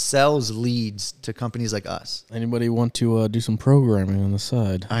sells leads to companies like us. Anybody want to do some programming on the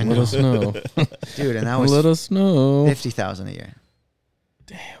side? I Let know. us know. Dude, and that was Let us know. 50,000 a year.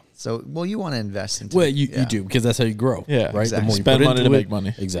 Damn. So, well, you want to invest into Well, you do, because that's how you grow. Yeah, right. exactly. The more you Spend put money into to it, make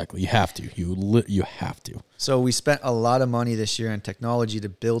money. Exactly. You have to. You have to. So we spent a lot of money this year in technology to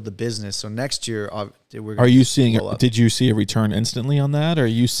build the business. So next year, we're Are you seeing? blow up. Did you see a return instantly on that? Are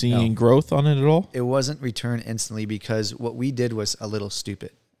you seeing growth on it at all? It wasn't return instantly because what we did was a little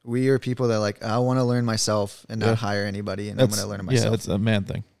stupid. We are people that are like, I want to learn myself and not hire anybody, and I'm going to learn it myself. Yeah, that's a man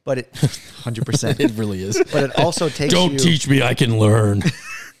thing. But it, 100%. It really is. But it also takes Don't you, teach me. I can learn.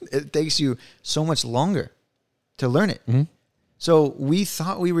 it takes you so much longer to learn it. Mm-hmm. So we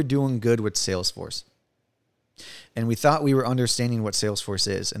thought we were doing good with Salesforce. And we thought we were understanding what Salesforce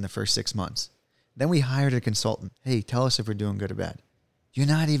is in the first 6 months. Then we hired a consultant. Hey, tell us if we're doing good or bad. You're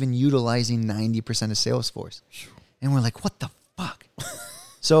not even utilizing 90% of Salesforce. And we're like, what the fuck?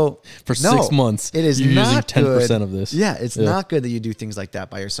 So For 6 months, it is you're not using 10% good. of this. Yeah, it's not good that you do things like that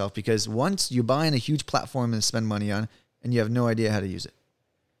by yourself, because once you buy in a huge platform and spend money on, and you have no idea how to use it.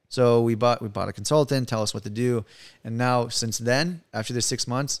 So we bought a consultant, tell us what to do. And now since then, after the 6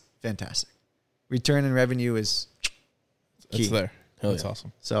 months, fantastic. Return in revenue is key. It's there. Hell That's yeah.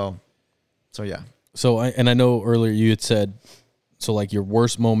 awesome. So yeah. So I know earlier you had said, so like your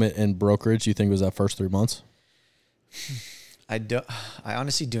worst moment in brokerage, you think was that first 3 months? I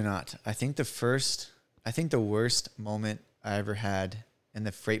honestly do not. I think the worst moment I ever had in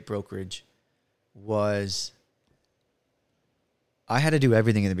the freight brokerage was I had to do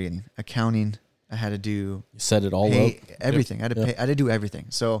everything in the beginning. Accounting, I had to do You set it all pay, up. everything. I had to pay, I had to do everything.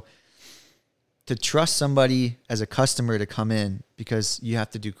 So to trust somebody as a customer to come in, because you have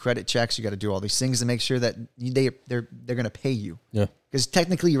to do credit checks, you got to do all these things to make sure that they're going to pay you. Yeah. Because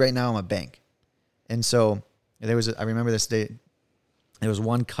technically right now I'm a bank. And so I remember this day, there was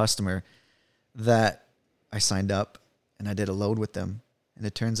one customer that I signed up and I did a load with them, and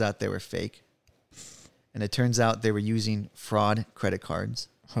it turns out they were fake. And it turns out they were using fraud credit cards.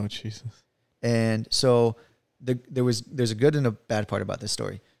 Oh, Jesus. And so there's a good and a bad part about this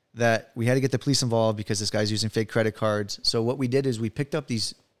story, that we had to get the police involved because this guy's using fake credit cards. So what we did is we picked up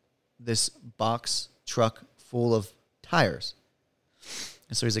this box truck full of tires.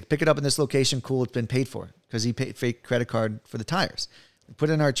 And so he's like, pick it up in this location. Cool. It's been paid for, because he paid fake credit card for the tires. We put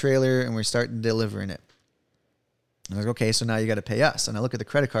it in our trailer and we're starting delivering it. And I was like, okay, so now you got to pay us. And I look at the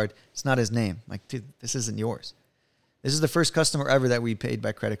credit card. It's not his name. I'm like, dude, this isn't yours. This is the first customer ever that we paid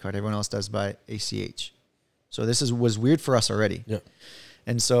by credit card. Everyone else does by ACH. So this was weird for us already. Yeah.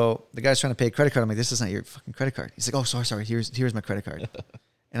 And so the guy's trying to pay a credit card. I'm like, this is not your fucking credit card. He's like, oh, sorry. Here's my credit card.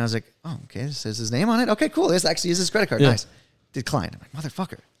 And I was like, oh, okay. This says his name on it. Okay, cool. This actually is his credit card. Yeah. Nice. Decline. I'm like,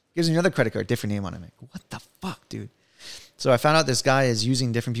 motherfucker. Gives me another credit card, different name on it. I'm like, what the fuck, dude? So I found out this guy is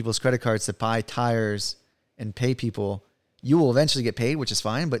using different people's credit cards to buy tires and pay people. You will eventually get paid, which is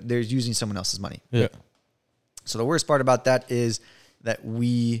fine, but they're using someone else's money. Yeah. So the worst part about that is that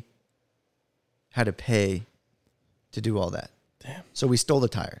we had to pay to do all that. Damn. So we stole the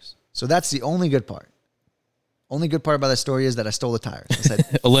tires. So that's the only good part. Only good part about that story is that I stole the tires. I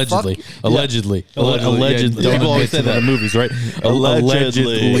said, Allegedly. fuck- Allegedly. Allegedly. Yeah, Yeah, people always say that in movies, right?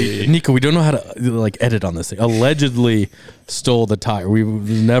 Allegedly. Nico, we don't know how to like edit on this thing. Allegedly stole the tire. We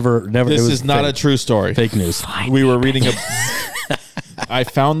never. This it was is not fake. a true story. Fake news. We were reading I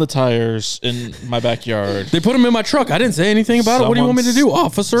found the tires in my backyard. They put them in my truck. I didn't say anything about it. What do you want me to do,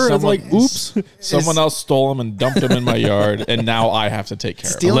 officer? I was like, oops. Someone else stole them and dumped them in my yard, and now I have to take care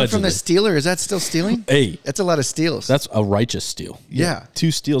of them. Stealing from the stealer, is that still stealing? Hey, That's a lot of steals. that's a righteous steal. yeah.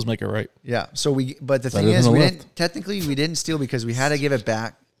 2 steals make it right. Yeah. So but the Better thing is, than a we lift. didn't steal because we had to give it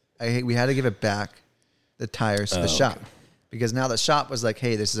back. We had to give it back, the tires, to the shop, because now the shop was like,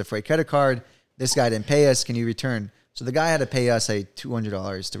 hey, this is a freight credit card. This guy didn't pay us. Can you return? So the guy had to pay us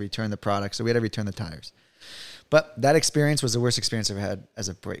 $200 to return the product. So we had to return the tires. But that experience was the worst experience I've had as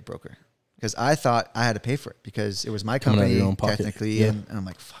a freight broker, because I thought I had to pay for it because it was my Coming out of company your own pocket. technically. Yeah. And I'm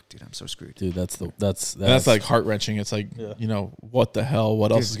like, fuck, dude, I'm so screwed. Dude, that's Like heart wrenching. It's like, what the hell?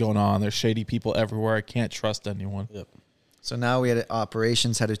 What else is going on? There's shady people everywhere. I can't trust anyone. Yep. So now we had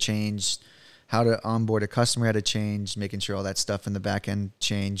operations had to change, how to onboard a customer had to change, making sure all that stuff in the back end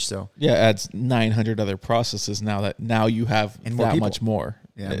changed. So Yeah, adds 900 other processes now you have And more that people. much more.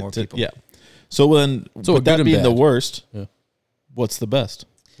 Yeah, more people. Yeah. So then, So with good that and being the bad. worst, Yeah. what's the best?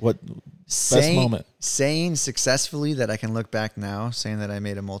 What best moment? Saying successfully that I can look back now, saying that I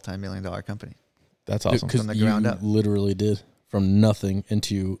made a multi-million-dollar company. That's awesome. From the you ground up. literally did from nothing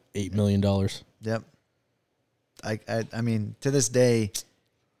into $8 million. Yep. I mean, to this day,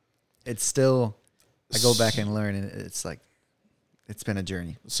 it's still, I go back and learn, and it's like, it's been a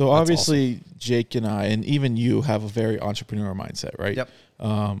journey. So obviously Jake and I, and even you, have a very entrepreneurial mindset, right? Yep.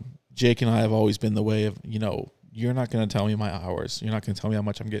 Jake and I have always been the way of, you're not going to tell me my hours. You're not going to tell me how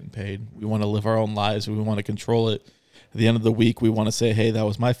much I'm getting paid. We want to live our own lives. We want to control it. At the end of the week, we want to say, hey, that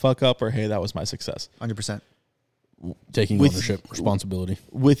was my fuck up, or hey, that was my success. 100%. Taking ownership, responsibility.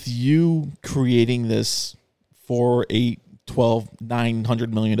 With you creating this 4, 8, 12,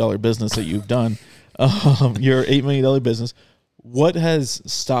 $900 million business that you've done, your $8 million business, what has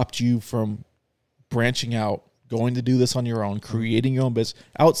stopped you from branching out, going to do this on your own, creating your own business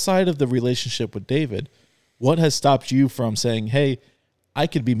outside of the relationship with David? What has stopped you from saying, hey, I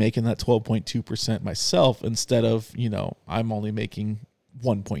could be making that 12.2% myself instead of, I'm only making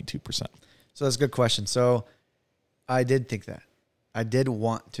 1.2%? So that's a good question. So I did think that. I did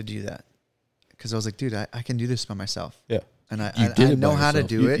want to do that because I was like, dude, I can do this by myself. Yeah. And I know how to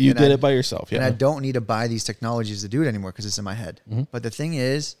do it. You did it by yourself. Yeah. And I don't need to buy these technologies to do it anymore because it's in my head. Mm-hmm. But the thing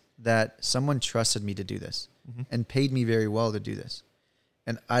is that someone trusted me to do this and paid me very well to do this.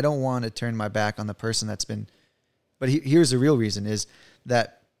 And I don't want to turn my back on the person that's been, but here's the real reason is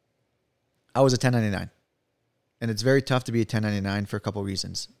that I was a 1099. And it's very tough to be a 1099 for a couple of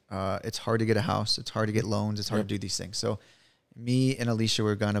reasons. It's hard to get a house. It's hard to get loans. It's hard to do these things. So me and Alicia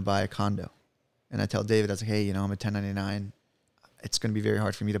were going to buy a condo. And I tell David, I was like, hey, I'm a 1099. It's going to be very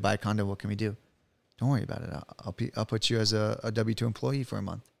hard for me to buy a condo. What can we do? Don't worry about it. I'll put you as a W-2 employee for a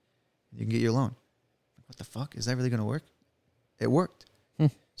month. You can get your loan. What the fuck? Is that really going to work? It worked.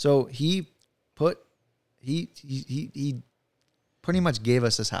 So he pretty much gave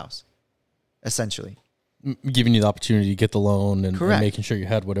us this house, essentially. Giving you the opportunity to get the loan and Correct. making sure you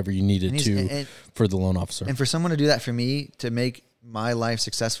had whatever you needed for the loan officer. And for someone to do that for me, to make my life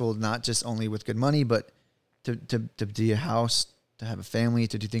successful, not just only with good money, but to be a house, to have a family,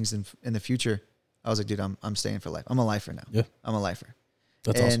 to do things in the future, I was like, dude, I'm staying for life. I'm a lifer now. Yeah. I'm a lifer.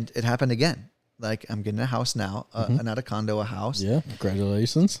 That's and awesome. It happened again. Like I'm getting a house now, not a condo, a house. Yeah.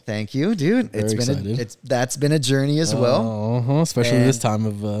 Congratulations. Thank you, dude. Very excited. That's been a journey as well. Especially this time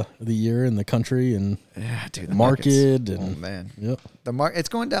of the year in the country and dude, the market. And, oh man, yep. It's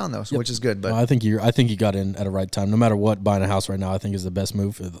going down though, which is good. But No, I think you got in at a right time. No matter what, buying a house right now, I think is the best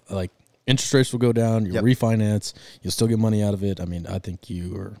move. Like interest rates will go down. You'll refinance. You'll still get money out of it. I mean, I think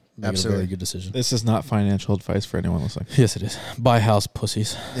you are making a very good decision. This is not financial advice for anyone listening. Yes, it is. Buy a house,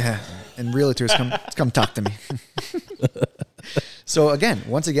 pussies. Yeah, and realtors come talk to me. So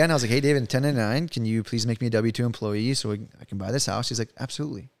once again, I was like, hey, David, 1099, can you please make me a W-2 employee so I can buy this house? He's like,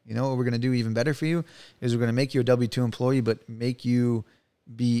 absolutely. You know what we're going to do even better for you is we're going to make you a W-2 employee, but make you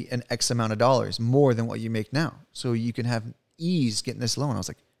be an X amount of dollars more than what you make now. So you can have ease getting this loan. I was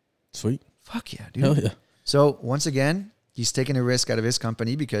like, sweet. Fuck yeah, dude. Hell yeah. So once again, he's taking a risk out of his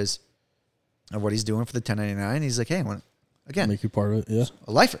company because of what he's doing for the 1099. He's like, hey, Make you part of it. Yeah.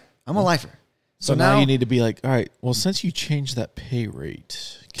 a lifer. I'm a lifer. So now you need to be like, all right, well, since you changed that pay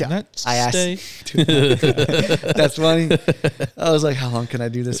rate, can that stay? That's funny. I was like, how long can I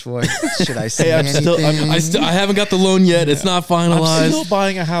do this for? Should I say I haven't got the loan yet. It's not finalized. I'm still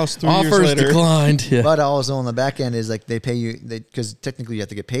buying a house 3 years Offers later. declined. Yeah. But also on the back end is like they pay you because technically you have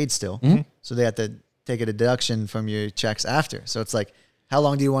to get paid still. So they have to take a deduction from your checks after. So it's like, how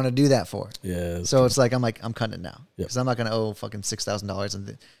long do you want to do that for? Yeah. So it's like I'm cutting it now Yep. because I'm not going to owe fucking $6,000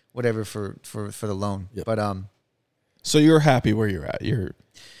 and whatever for the loan. Yep. But So you're happy where you're at.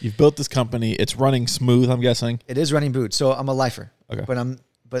 You've built this company. It's running smooth, I'm guessing. it is running boot. So I'm a lifer. Okay.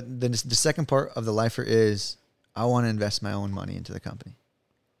 But the second part of the lifer is I want to invest my own money into the company.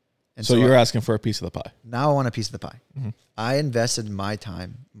 And so you're asking for a piece of the pie. now I want a piece of the pie. I invested my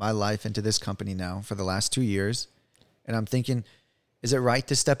time, my life into this company now for the last 2 years. And I'm thinking, is it right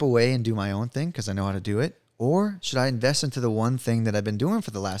to step away and do my own thing because I know how to do it? Or should I invest into the one thing that I've been doing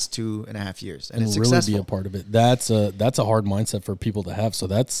for the last 2.5 years? And it's really successful. be a part of it. That's a hard mindset for people to have. So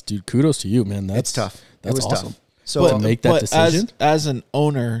dude, kudos to you, man. It's tough. That's it was awesome. tough. So to make that decision. As an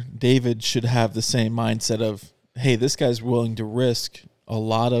owner, David should have the same mindset of, hey, this guy's willing to risk a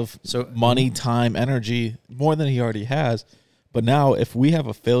lot of money, time, energy, more than he already has. But now if we have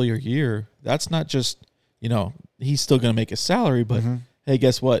a failure year, that's not just, he's still going to make a salary, but hey,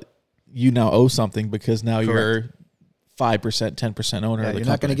 guess what? You now owe something because now you're 5%, 10% owner of the you're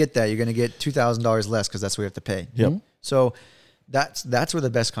not going to get that. You're going to get $2,000 less because that's what we have to pay. Yep. So that's where the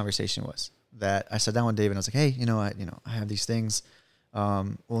best conversation was. That I sat down with David and I was like, hey, I have these things.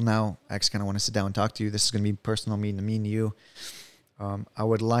 Well, now I actually kind of want to sit down and talk to you. This is going to be personal, me and you. I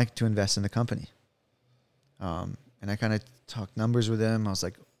would like to invest in the company. And I kind of talked numbers with him. I was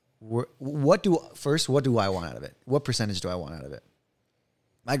like, what do I want out of it? What percentage do I want out of it?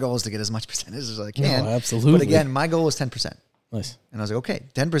 My goal is to get as much percentage as I can. No, absolutely. But again, my goal is 10%. Nice. And I was like, okay,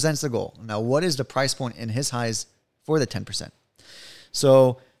 10% is the goal. Now, what is the price point in his highs for the 10%?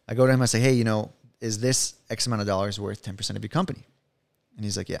 So I go to him, I say, hey, you know, is this X amount of dollars worth 10% of your company? And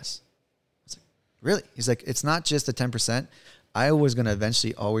he's like, yes. I was like, really? He's like, it's not just the 10%. I was going to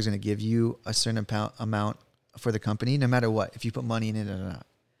eventually always going to give you a certain amount for the company, no matter what, if you put money in it or not.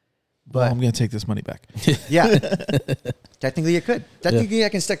 But Well, I'm going to take this money back. yeah, technically it could. Technically I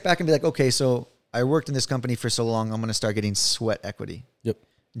can step back and be like, okay, so I worked in this company for so long, I'm going to start getting sweat equity. Yep.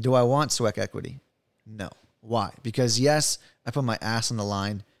 Do I want sweat equity? No. Why? Because yes, I put my ass on the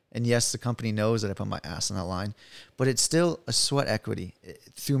line, and yes, the company knows that I put my ass on that line, but it's still a sweat equity.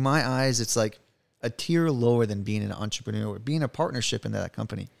 Through my eyes, it's like a tier lower than being an entrepreneur or being a partnership in that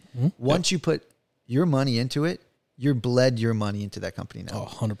company. Mm-hmm. Once you put your money into it, you're bled your money into that company now.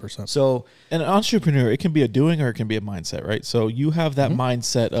 Oh, 100%. So, and an entrepreneur, it can be a doing or it can be a mindset, right? So you have that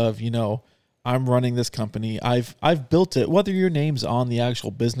mindset of, you know, I'm running this company. I've built it, whether your name's on the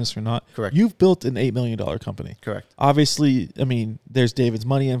actual business or not. Correct. You've built an $8 million company. Correct. Obviously, I mean, there's David's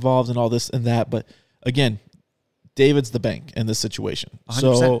money involved and all this and that, but again, David's the bank in this situation.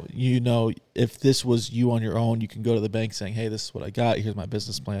 100%. So, you know, if this was you on your own, you can go to the bank saying, hey, this is what I got. Here's my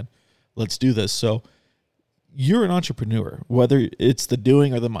business plan. Let's do this. So you're an entrepreneur, whether it's the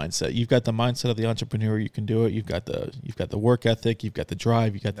doing or the mindset. You've got the mindset of the entrepreneur. You can do it. You've got the work ethic. You've got the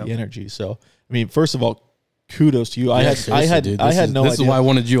drive. You've got the energy. So, I mean, first of all, kudos to you. Yeah, I had no idea. This is why I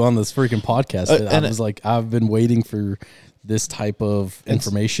wanted you on this freaking podcast. I was like, I've been waiting for this type of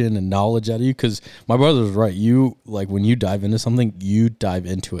information and knowledge out of you, because my brother was right. You, like, when you dive into something, you dive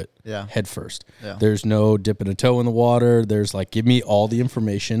into it head first. Yeah. There's no dipping a toe in the water. There's like, give me all the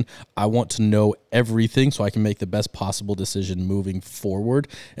information. I want to know everything so I can make the best possible decision moving forward.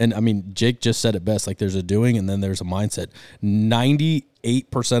 And I mean, Jake just said it best. Like, there's a doing and then there's a mindset.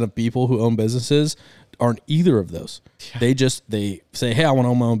 98% of people who own businesses aren't either of those. Yeah. They say, hey, I want to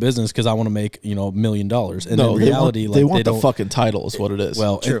own my own business because I want to make, $1 million. And in reality, they want the fucking title is what it is.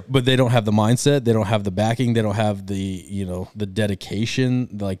 Well, but they don't have the mindset. They don't have the backing. They don't have the, the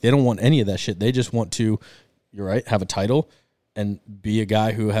dedication. Like, they don't want any of that shit. They just want to, you're right, have a title and be a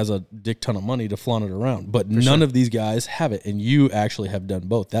guy who has a dick ton of money to flaunt it around. But none of these guys have it. And you actually have done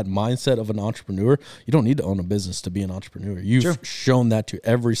both. That mindset of an entrepreneur, you don't need to own a business to be an entrepreneur. You've shown that to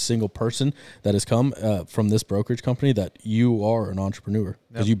every single person that has come from this brokerage company, that you are an entrepreneur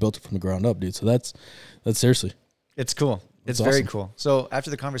because you built it from the ground up, dude. So that's seriously. It's cool. It's very cool. So after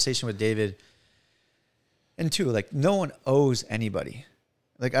the conversation with David, and two, like, no one owes anybody.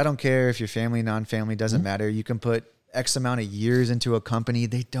 Like, I don't care if you're family, non-family, doesn't matter. You can put X amount of years into a company.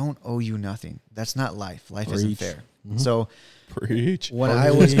 They don't owe you nothing. That's not life. Life isn't fair. So when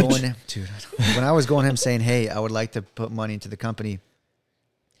I was going to him saying, hey, I would like to put money into the company,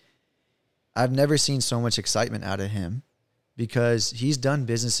 I've never seen so much excitement out of him, because he's done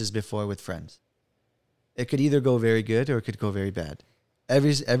businesses before with friends. It could either go very good or it could go very bad.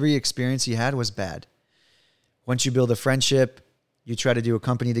 Every experience he had was bad. Once you build a friendship, you try to do a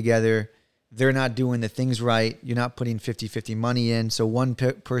company together, they're not doing the things right. You're not putting 50-50 money in. So one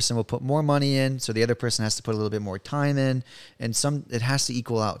person will put more money in, so the other person has to put a little bit more time in, and it has to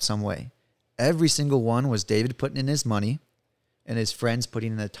equal out some way. Every single one was David putting in his money and his friends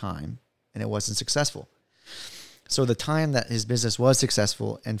putting in the time, and it wasn't successful. So the time that his business was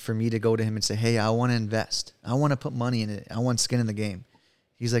successful, and for me to go to him and say, hey, I want to invest. I want to put money in it. I want skin in the game.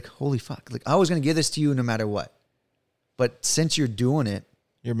 He's like, holy fuck. Like, I was going to give this to you no matter what. But since you're doing it,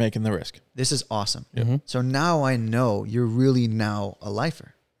 you're making the risk. This is awesome. Mm-hmm. So now I know you're really now a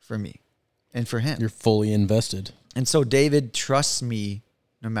lifer for me and for him. You're fully invested. And so David trusts me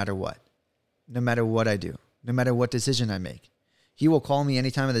no matter what I do, no matter what decision I make. He will call me any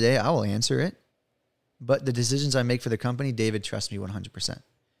time of the day. I will answer it. But the decisions I make for the company, David trusts me 100%.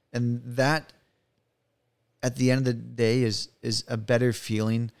 And that, at the end of the day, is a better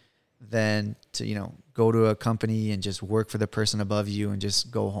feeling than to, go to a company and just work for the person above you and just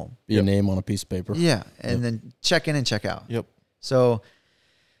go home. Be a name on a piece of paper. Yeah. And then check in and check out. Yep. So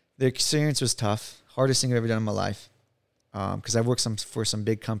the experience was tough. Hardest thing I've ever done in my life. Because I've worked for some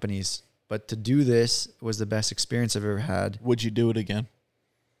big companies. But to do this was the best experience I've ever had. Would you do it again?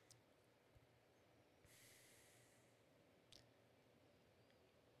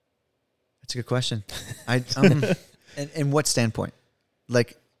 That's a good question. In what standpoint?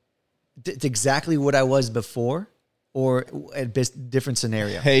 Like, exactly what I was before, or a different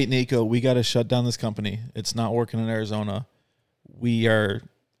scenario? Hey, Niko, we got to shut down this company. It's not working in Arizona. We are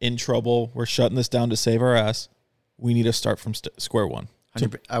in trouble. We're shutting this down to save our ass. We need to start from square one.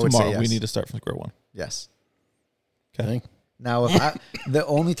 I would say yes. We need to start from square one. Yes. Okay. Now, the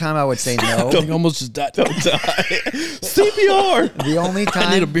only time I would say no, I almost just died. Don't die. CPR. the only time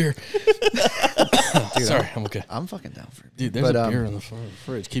I need a beer. Dude, Sorry, I'm okay. I'm fucking down for it. Dude, there's a beer in the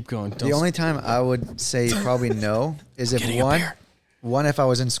fridge. Keep going. The only time I would say probably no is if one, if I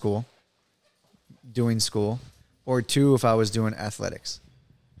was in school, doing school, or two, if I was doing athletics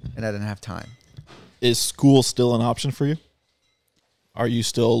and I didn't have time. Is school still an option for you? Are you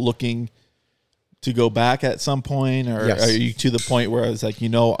still looking to go back at some point, or Yes. are you to the point where it's like,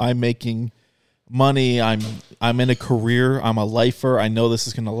 I'm making money, I'm in a career, I'm a lifer, I know this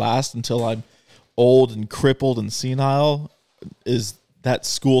is going to last until I'm old and crippled and senile? Is that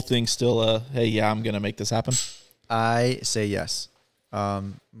school thing still I'm going to make this happen? I say yes.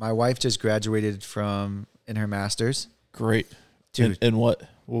 My wife just graduated in her master's. Great. Dude. And what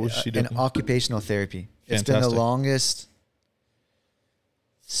was she doing? In occupational therapy. It's Fantastic. been the longest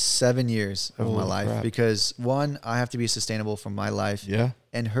 7 years of my life crap. because one, I have to be sustainable for my life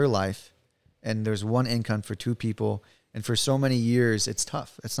and her life. And there's one income for two people. And for so many years, it's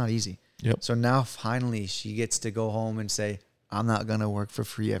tough. It's not easy. Yep. So now finally she gets to go home and say, I'm not going to work for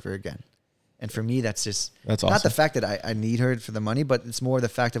free ever again. And for me, that's awesome. Not the fact that I need her for the money, but it's more the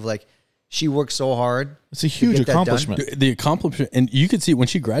fact of like, she worked so hard. It's a huge accomplishment. The accomplishment, and you could see when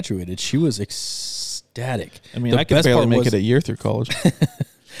she graduated, she was ecstatic. I mean, I could barely make it a year through college.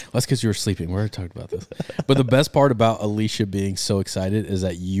 That's because you were sleeping. We already talked about this. But the best part about Alicia being so excited is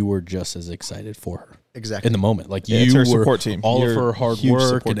that you were just as excited for her. Exactly. In the moment. Like it's you her were support team. all You're of her hard huge work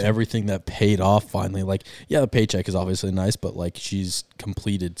support and team. everything that paid off finally. Like, yeah, the paycheck is obviously nice, but like she's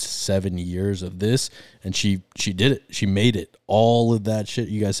completed 7 years of this and she did it. She made it. All of that shit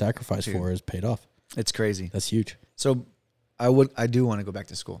you guys sacrificed for has paid off. It's crazy. That's huge. So I do want to go back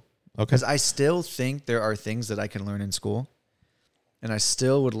to school. Okay. Because I still think there are things that I can learn in school. And I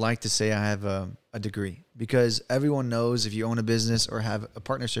still would like to say I have a degree. Because everyone knows if you own a business or have a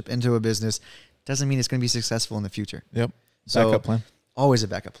partnership into a business, doesn't mean it's going to be successful in the future. Yep. So Backup plan. Always a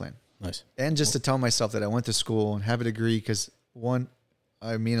backup plan. Nice. And just to tell myself that I went to school and have a degree because me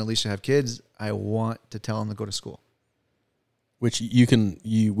and Alicia have kids. I want to tell them to go to school. Which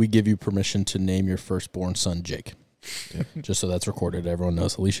we give you permission to name your firstborn son Jake. Just so that's recorded. Everyone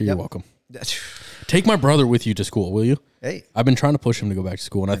knows. Alicia, you're welcome. Take my brother with you to school, will you? Hey. I've been trying to push him to go back to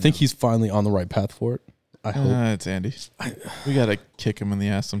school, and I think he's finally on the right path for it. I hope. It's Andy. We got to kick him in the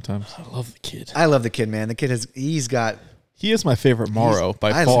ass sometimes. I love the kid. I love the kid, man. The kid He is my favorite Morrow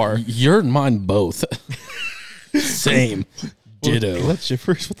by far. You're and mine both. Same. Ditto. That's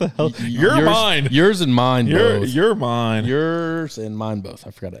yours. What the hell? You're mine. Yours and mine both. You're mine. Yours and mine both.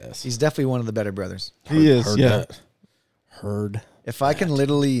 I forgot to ask. he's definitely one of the better brothers. He is. Heard Yeah. that. Heard. If I can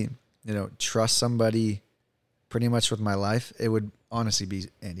literally, trust somebody pretty much with my life, it would honestly be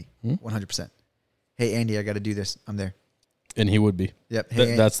Andy. 100%. Hey, Andy, I got to do this. I'm there. And he would be. Yep.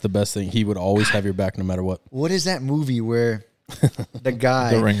 Hey, That's the best thing. He would always have your back no matter what. what is that movie where the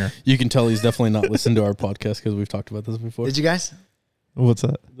guy... The Ringer. You can tell he's definitely not listened to our podcast because we've talked about this before. Did you guys? What's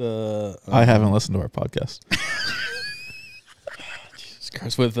that? I haven't listened to our podcast. Jesus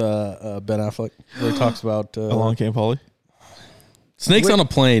Christ. With Ben Affleck, where he talks about... Along Came Polly. Snakes on a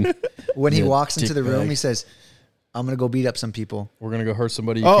plane. When he Yeah, walks into the room, dickbag. he says, I'm going to go beat up some people. We're going to go hurt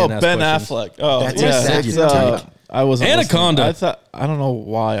somebody. You Oh, can't ask Ben questions. Affleck. Oh, That's yeah. exactly That's, I wasn't Anaconda. listening. I don't know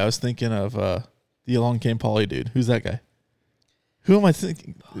why. I was thinking of the Along Came Polly dude. Who's that guy? Who am I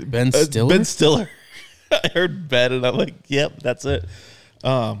thinking? Ben Stiller? Ben Stiller. I heard Ben and I'm like, yep, that's it.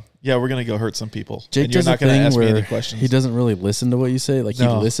 Yeah, we're gonna go hurt some people. Jake and you're does not a gonna thing ask me any where questions. he doesn't really listen to what you say. Like he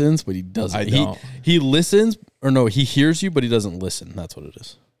No. listens, but he doesn't. I don't. He listens, or no, he hears you, but he doesn't listen. That's what it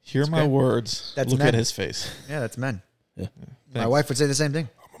is. Hear my okay. words. That's Look men. at his face. Yeah, that's men. Yeah. My Thanks. wife would say the same thing.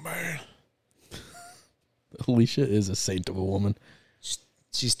 I'm a man. Alicia is a saint of a woman.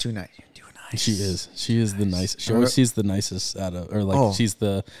 She's too nice. You're too nice. She is. She is the nicest. She always sees the nicest out of, or like Oh. she's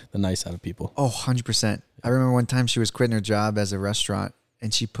the nice out of people. Oh, 100%. I remember one time she was quitting her job as a restaurant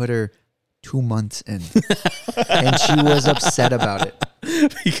and she put her 2 months in. And she was upset about it.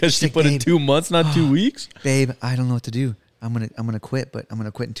 Because she like, put in "Babe, 2 months, not 2 weeks. Babe, I don't know what to do. I'm gonna quit, but I'm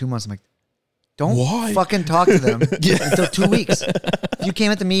gonna quit in 2 months. I'm like, don't Why? fucking talk to them until 2 weeks. If you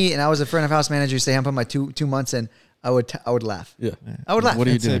came up to me and I was a front of house manager, say I'm putting my two months in, I would laugh. Yeah. I would laugh. What are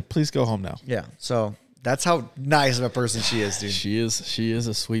you I'd say, doing? please go home now. Yeah. So that's how nice of a person she is, dude. She is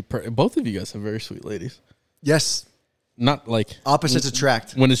a sweet person. Both of you guys are very sweet ladies. Yes. Not like Opposites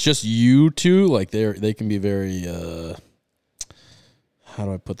attract. when it's just you two, like they can be very how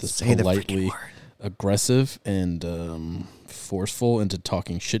do I put this Say the freaking politely, word. aggressive and forceful into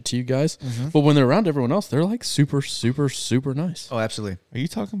talking shit to you guys. Mm-hmm. But when they're around everyone else, they're like super, super, super nice. Oh, absolutely. Are you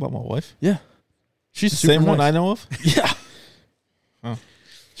talking about my wife? Yeah, she's The super same one nice. I know of? Yeah,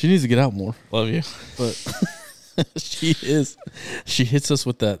 She needs to get out more. Love you. But she hits us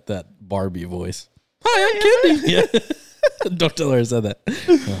with that Barbie voice. Hi, I'm Kendi. Yeah. Don't tell her I said that.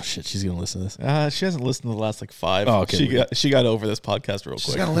 Oh shit, she's gonna listen to this. She hasn't listened to the last like 5. Oh, okay. She got over this podcast real quick.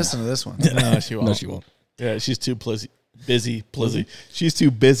 She's gonna listen to this one. No, she won't. No, she won't. Yeah, she's too busy. She's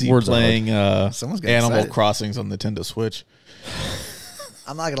too busy Words playing Someone's getting Animal excited. Crossings on Nintendo Switch.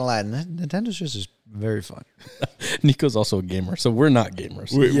 I'm not gonna lie, Nintendo Switch is very fun. Nico's also a gamer, so we're not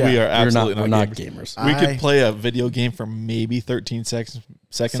gamers. We are absolutely we're not not gamers. gamers. We could play a video game for maybe 13 seconds.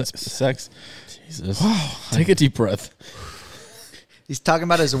 Jesus. Take a deep breath. He's talking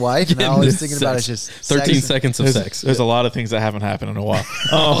about his wife, and all he's thinking about is just 13 sex. seconds of sex. There's a lot of things that haven't happened in a while.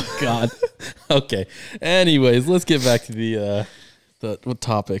 Oh God. Okay. Anyways, let's get back to the what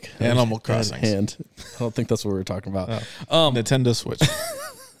topic? Animal At Crossings. hand. I don't think that's what we were talking about. Nintendo Switch.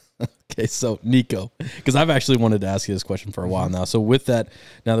 Okay, so Niko, because I've actually wanted to ask you this question for a while now. So with that,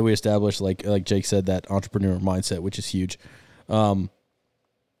 now that we established, like Jake said, that entrepreneur mindset, which is huge,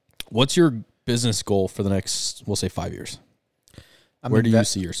 what's your business goal for the next, we'll say, 5 years? Where do you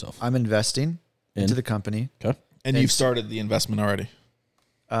see yourself? I'm investing into the company. Okay. And you've started the investment already.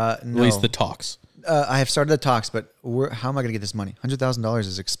 No. At least the talks. I have started the talks, but how am I going to get this money? $100,000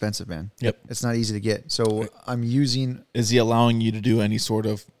 is expensive, man. Yep. It's not easy to get. So I'm using. Is he allowing you to do any sort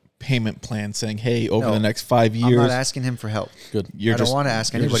of payment plan saying, hey, over No. the next 5 years? I'm not asking him for help. Good. You're I don't want to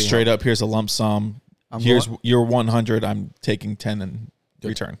ask you're just anybody. straight help. up, here's a lump sum. I'm Here's going- your 100. I'm taking 10 in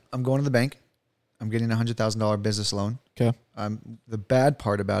return. I'm going to the bank. I'm getting a $100,000 business loan. Okay. The bad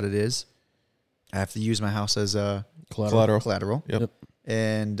part about it is I have to use my house as a collateral. Yep.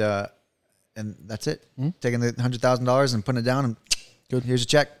 And that's it. Taking the $100,000 and putting it down, and Good. here's a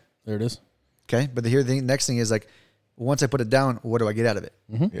check. There it is. Okay, but the next thing is like, once I put it down, what do I get out of it?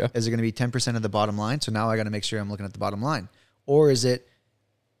 Yeah. Is it going to be 10% of the bottom line? So now I got to make sure I'm looking at the bottom line, or is it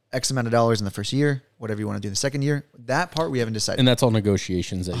X amount of dollars in the first year, whatever you want to do in the second year? That part we haven't decided. And that's all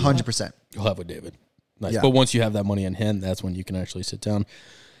negotiations that 100%. you'll have with David. Nice. Yeah. But once you have that money in hand, that's when you can actually sit down,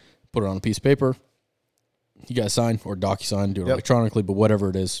 put it on a piece of paper. You guys sign or DocuSign, do it electronically, but whatever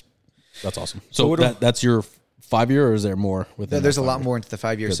it is, that's awesome. So that's your 5 year, or is there more with that? There's a lot more into the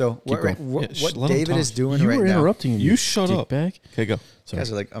 5 years. Good. So Keep what going. what David is doing You right were now? interrupting me. You shut up. Dickbag. Okay, go. You guys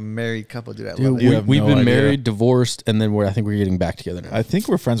are like a married couple, dude. I Dude, love You it. have we've no been idea. married, divorced, and then I think we're getting back together now. I think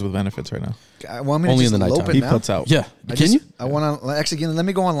we're friends with benefits right now. I want me to Only just in the lope nighttime. it He now? puts out. Yeah. Can you? I want to actually let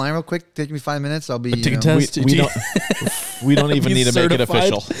me go online real quick. Take me 5 minutes. I'll be. Take a you know, test. We don't. We don't even need to make it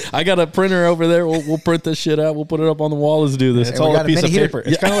Certified. official. I got a printer over there. We'll print this shit out. We'll put it up on the wall. Let's do this. It's And we all a got a piece of mini heater. paper.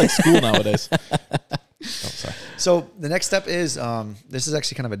 It's kind of like school nowadays. Sorry. So the next step is this is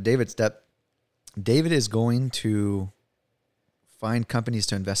actually kind of a David step. David is going to find companies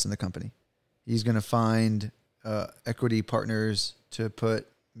to invest in the company. He's going to find equity partners to put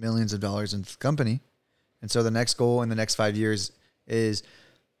millions of dollars into the company. And so the next goal in the next 5 years is,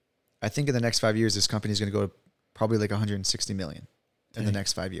 I think in the next 5 years, this company is going to go to probably like 160 million in the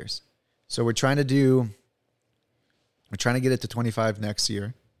next 5 years. So we're trying to get it to 25 next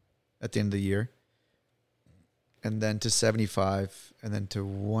year at the end of the year. And then to 75, and then to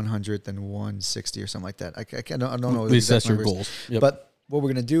 100, then 160 or something like that. I don't know. At the least that's exact your numbers. goals. Yep. But what we're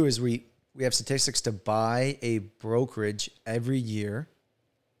going to do is we have statistics to buy a brokerage every year,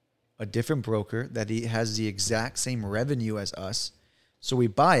 a different broker that has the exact same revenue as us. So we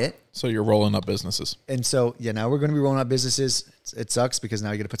buy it. So you're rolling up businesses. And so, now we're going to be rolling out businesses. It sucks because now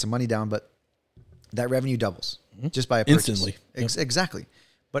you got to put some money down, but that revenue doubles just by a purchase. Instantly. Yep. Exactly.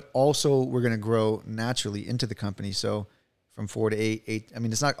 But also we're going to grow naturally into the company. So from 4 to 8, I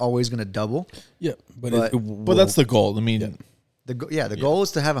mean, it's not always going to double. Yeah, but That's the goal. I mean, The goal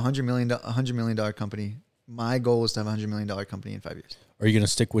is to have $100 million company. My goal is to have $100 million company in 5 years. Are you going to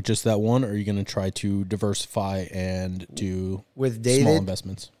stick with just that one, or are you going to try to diversify and do With David, small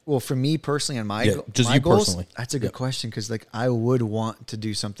investments? Well, for me personally and my just my you goals, personally. that's a good question because like I would want to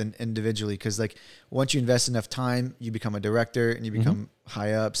do something individually because like once you invest enough time, you become a director and you become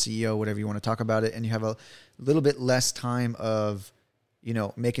high up, CEO, whatever you want to talk about it, and you have a little bit less time of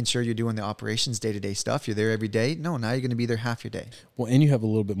making sure you're doing the operations day-to-day stuff. You're there every day. No, now you're going to be there half your day. Well, and you have a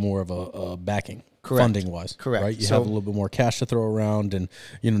little bit more of a backing, Correct. funding-wise. Correct. Right? You So- have a little bit more cash to throw around, and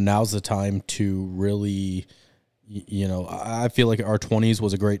now's the time to really, you know, I feel like our 20s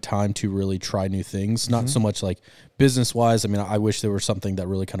was a great time to really try new things. Not so much like business wise. I mean, I wish there was something that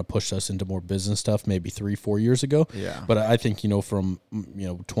really kind of pushed us into more business stuff maybe 3-4 years ago. Yeah. But I think, you know, from, you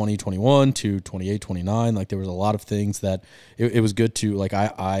know, 2021 to 28, 29, like there was a lot of things that it was good to, like,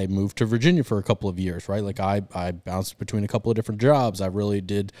 I moved to Virginia for a couple of years, right? Like I bounced between a couple of different jobs. I really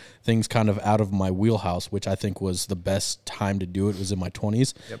did things kind of out of my wheelhouse, which I think was the best time to do it was in my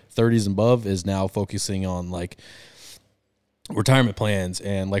 20s. 30s and above is now focusing on like retirement plans,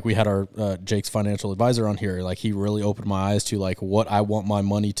 and like we had our Jake's financial advisor on here. Like he really opened my eyes to like what I want my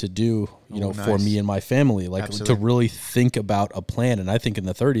money to do, you know, for me and my family, like to really think about a plan. And I think in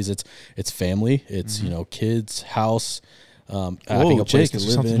the 30s, it's family, it's you know, kids, house, having a place Jake, to is there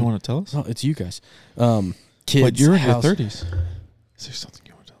live something in. you want to tell us? No, it's you guys. Kids, But you're in your house. 30s. Is there something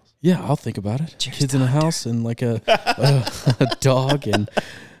you want to tell us? Yeah, I'll think about it. Kids in a house and like a dog and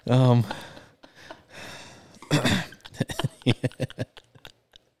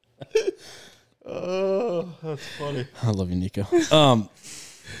Oh, that's funny. I love you, Niko.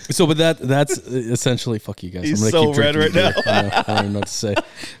 So, but that's essentially fuck you guys. He's I'm gonna so red drinking right beer. I don't even know what to say.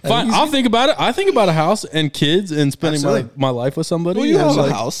 Fine, I'll think about it. I think about a house and kids and spending my life with somebody. Well, you have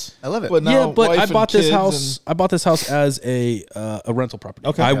like, a house. I love it. But now Yeah, but wife I and bought this kids house. I bought this house as a rental property.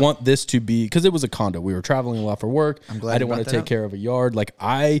 Okay. I want this to be, because it was a condo. We were traveling a lot for work. I'm glad I you didn't want brought to that take up. care of a yard. Like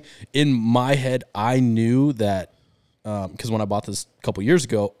in my head, I knew that because when I bought this a couple years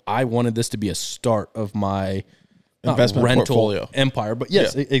ago, I wanted this to be a start of my not investment rental portfolio empire. But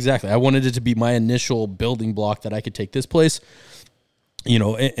yes, exactly. I wanted it to be my initial building block that I could take this place, you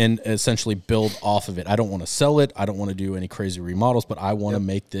know, and essentially build off of it. I don't want to sell it. I don't want to do any crazy remodels, but I want to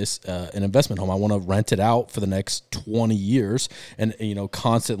make this an investment home. I want to rent it out for the next 20 years and, you know,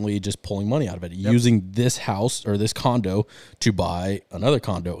 constantly just pulling money out of it, using this house or this condo to buy another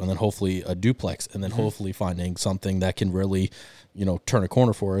condo and then hopefully a duplex and then hopefully finding something that can really, you know, turn a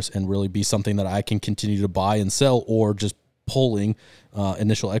corner for us and really be something that I can continue to buy and sell, or just pulling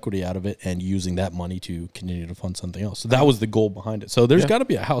initial equity out of it and using that money to continue to fund something else. So that was the goal behind it. So there's got to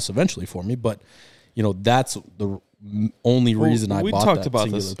be a house eventually for me, but you know, that's the only reason I bought that. We talked about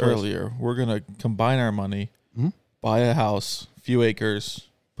singular this place. earlier. We're going to combine our money, buy a house, few acres,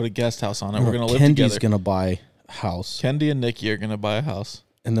 put a guest house on it. We're going to live Kendi's together. going to buy a house, Kendi and Nikki are going to buy a house.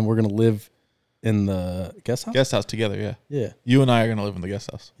 and then we're going to live in the guest house. Guest house together, yeah. Yeah. You and I are going to live in the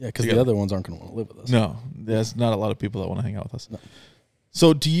guest house. Yeah, because the together. other ones aren't going to want to live with us. No, there's not a lot of people that want to hang out with us. No.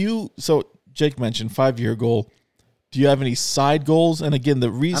 So Jake mentioned 5-year goal. Do you have any side goals? And again, the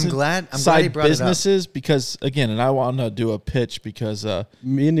reason I'm glad he side brought it up. businesses, because again, and I want to do a pitch because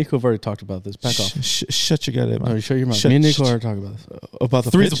Me and Nico have already talked about this. Back off. shut your goddamn mouth. No, shut your mouth. Shut- Me and Nico shut- already talked about this. About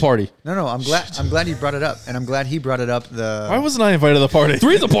the Three's pitch? a party. No, I'm glad you brought it up, and I'm glad he brought it up. Why wasn't I invited to the party?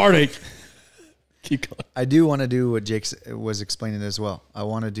 Three's a party. Keep going. I do want to do what Jake was explaining as well. I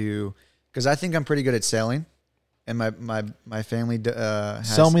want to do, because I think I'm pretty good at sailing, and my family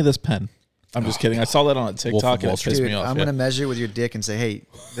has. Sell me this pen. I'm just kidding. I saw that on a TikTok and Wall it Street. pissed Dude, me off. I'm yeah. gonna measure it with your dick and say, "Hey,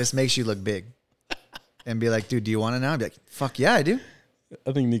 this makes you look big," and be like, "Dude, do you want it now?" I'd be like, "Fuck yeah, I do."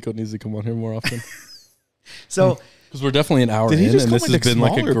 I think Nico needs to come on here more often. So Because we're definitely an hour Did he in, just and call this me has been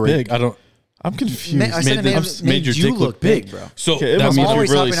like small a or great. big? I don't. I'm confused. I said Made it the- made your you dick look look big, big. bro. So Okay, it that must means be always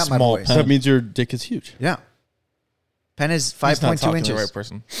really hopping out my small voice. pen. that means your dick is huge. Yeah. Pen is He's not 5.2 talking to inches. the right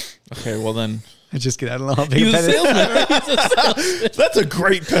person. Okay, well then. I just kidding. I don't know how big He's a a pen is. salesman. That's a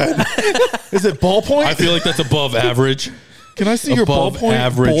great pen. Is it ballpoint? I feel like that's above average. Can I see your Above ballpoint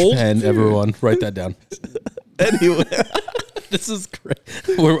average bold? pen. Everyone, write that down. Anyway. This is great.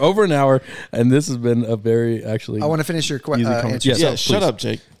 We're over an hour, and this has been a very actually. I want to finish your Easy answer. conversation. Yeah, So, shut please. up,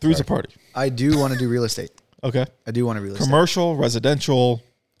 Jake. Three's a party. I do want to do real estate. Okay. I do want to real estate. Commercial, residential.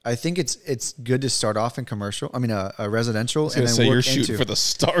 I think it's good to start off in commercial. I mean, a residential, I was and gonna then say work you're shooting into. for the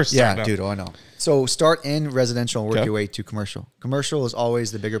stars. Yeah, right now. dude. Oh, I know. So start in residential and work Okay. your way to commercial. Commercial is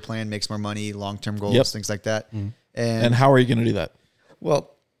always the bigger plan, makes more money, long term goals, Yep. things like that. And how are you going to do that?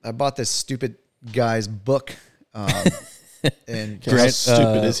 Well, I bought this stupid guy's book, and How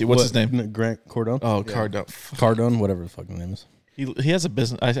stupid is he? What's his name? Grant Cardone. Oh, Yeah. Cardone. Cardone, whatever the fucking name is. He has a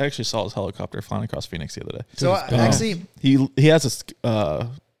business. I actually saw his helicopter flying across Phoenix the other day. so actually, He has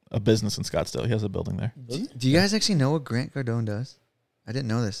a business in Scottsdale. He has a building there. do you guys actually know what Grant Cardone does? I didn't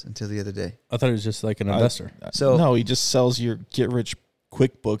know this until the other day. I thought it was just like an investor. So- no, he just sells your get rich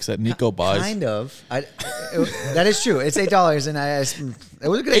quick books that Niko buys. Kind of. That is true. It's $8, and it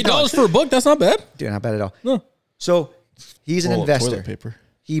was a good $8 for a book? That's not bad. Dude, not bad at all. No. So he's an Roll of investor. Toilet paper.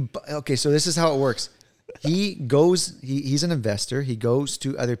 Okay, so this is how it works. He goes. He's an investor. He goes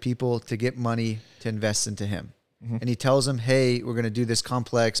to other people to get money to invest into him, and he tells them, "Hey, we're going to do this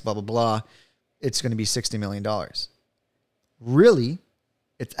complex, blah blah blah. it's going to be $60 million. Really,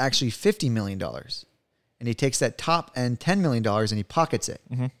 it's actually $50 million. And he takes that top end $10 million and he pockets it.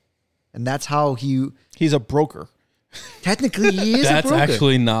 Mm-hmm. And that's how he's a broker. Technically, he is a That's broker.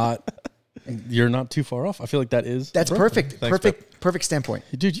 actually not. You're not too far off. I feel like that is. That's broker. perfect. Thanks, Perfect standpoint.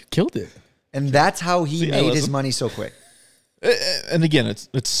 Dude. You killed it. And that's how he See, I made his listen. money so quick. And again,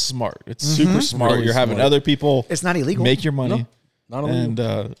 it's smart. It's super smart. Really You're having smart. other people It's not illegal. make your money. Not only.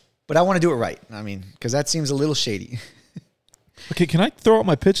 And But I want to do it right. I mean, because that seems a little shady. okay, can I throw out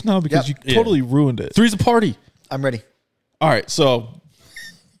my pitch now because Yep. you totally ruined it? Three's a party. I'm ready. All right, so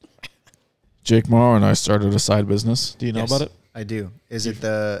Jake Morrow and I started a side business. Do you know Yes, about it? I do. Is it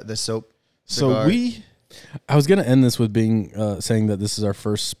the soap? So cigar? I was gonna end this with being saying that this is our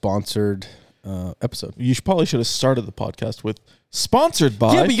first sponsored episode. You probably should have started the podcast with sponsored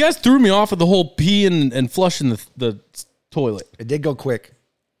by. Yeah, but you guys threw me off of the whole pee and flush in the toilet. It did go quick.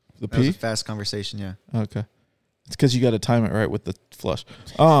 the That was P. a fast conversation. Yeah. Okay, it's because you got to time it right with the flush.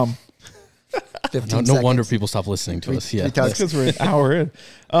 15 No wonder seconds. people stop listening to us. Yeah, three times. That's because we're an hour in.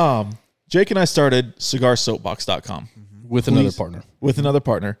 Jake and I started cigarsoapbox.com with another Please. partner, with another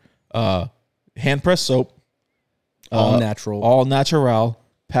partner. Hand pressed soap, all natural, all natural,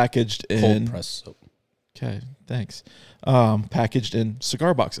 packaged cold in. press soap. Okay, thanks. Packaged in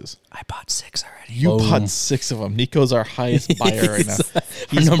cigar boxes. I bought 6 already. You Boom. bought 6 of them. Nico's our highest buyer right now.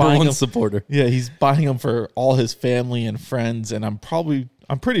 He's number buying one them. supporter. Yeah, he's buying them for all his family and friends, and I'm pretty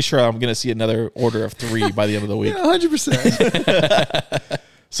sure I'm going to see another order of 3 by the end of the week. 100%.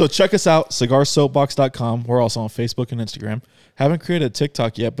 So check us out, cigarsoapbox.com. We're also on Facebook and Instagram. Haven't created a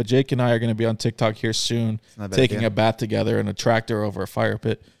TikTok yet, but Jake and I are going to be on TikTok here soon, not a bad taking idea. a bath together in a tractor over a fire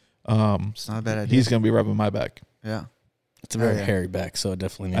pit. It's not a bad idea. He's going to be rubbing my back. Yeah. It's a very yeah. hairy back, so it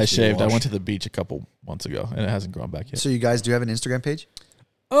definitely needs I to be shaved. I washed. went to the beach a couple months ago, and it hasn't grown back yet. So you guys do have an Instagram page?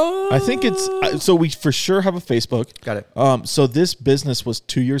 I think it's so we for sure have a Facebook. Got it. So this business was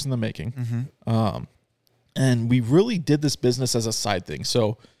 2 years in the making, and we really did this business as a side thing.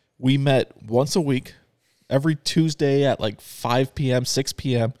 So we met once a week, every Tuesday at like 5 p.m., 6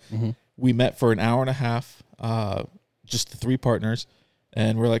 p.m. We met for an hour and a half, just the 3 partners,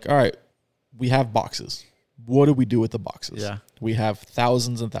 and we're like, all right, we have boxes. What do we do with the boxes? Yeah. We have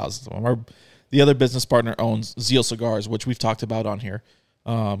thousands and thousands of them. The other business partner owns Zeal Cigars, which we've talked about on here.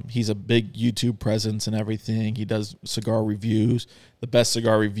 He's a big YouTube presence and everything. He does cigar reviews, the best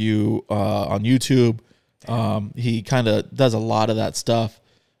cigar review on YouTube. He kind of does a lot of that stuff.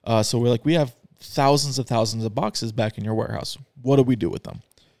 So we're like, we have thousands of boxes back in your warehouse. What do we do with them?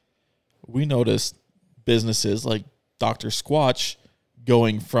 We noticed businesses like Dr. Squatch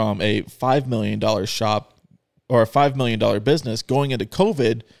going from a $5 million shop or a $5 million business going into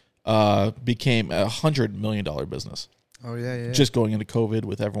COVID became a $100 million business. Oh, yeah. Just going into COVID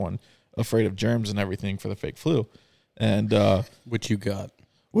with everyone afraid of germs and everything for the fake flu. And which you got.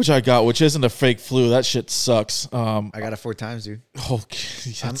 which I got, which isn't a fake flu. That shit sucks. I got it 4 times, dude.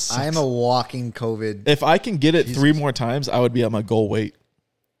 Okay, I'm a walking COVID. If I can get it 3 more times, I would be at my goal weight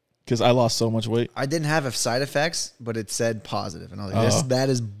because I lost so much weight. I didn't have side effects, but it said positive. And I was like, that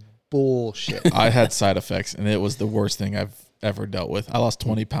is bullshit. I had side effects, and it was the worst thing I've ever dealt with. I lost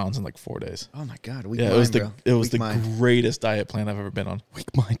 20 pounds in like 4 days. Oh, my God. Weak Yeah, mind, it was bro. it was Weak the mind. greatest diet plan I've ever been on. Weak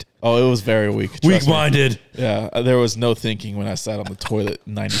mind. Oh, it was very weak. trust me. Weak-minded. Yeah, there was no thinking when I sat on the toilet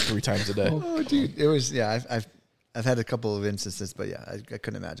 93 times a day. Oh, dude. It was, yeah, I've had a couple of instances, but yeah, I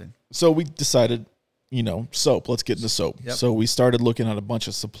couldn't imagine. So we decided, soap. Let's get into soap. Yep. So we started looking at a bunch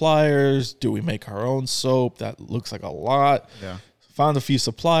of suppliers. Do we make our own soap? That looks like a lot. Yeah. Found a few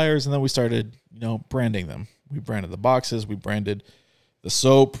suppliers, and then we started, branding them. We branded the boxes. We branded the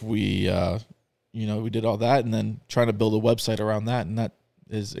soap. We, we did all that, and then trying to build a website around that, and that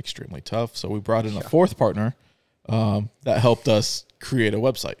is extremely tough. So we brought in a 4th partner that helped us create a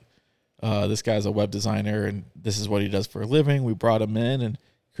website. This guy's a web designer, and this is what he does for a living. We brought him in and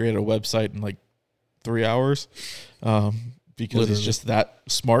created a website in like 3 hours because he's just that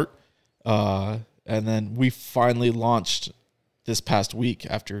smart. And then we finally launched this past week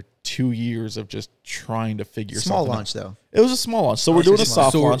after 2 years of just trying to figure Small something launch, out. though. It was a small launch. So we're doing a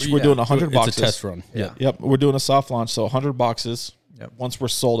soft launch. We're doing 100 boxes. It's a test run. Yeah. Yep, we're doing a soft launch, so 100 boxes. Yep. Once we're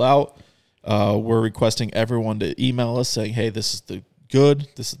sold out, we're requesting everyone to email us saying, hey, this is the good,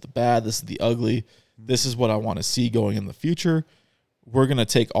 this is the bad, this is the ugly, this is what I want to see going in the future. We're going to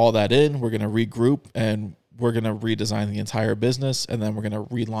take all that in, we're going to regroup, and we're going to redesign the entire business, and then we're going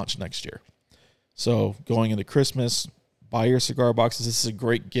to relaunch next year. So going into Christmas, buy your cigar boxes. This is a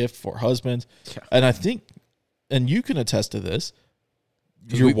great gift for husbands. Yeah. And I think, and you can attest to this,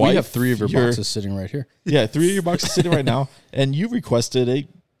 We have 3 of your boxes sitting right here. yeah, 3 of your boxes sitting right now, and you requested a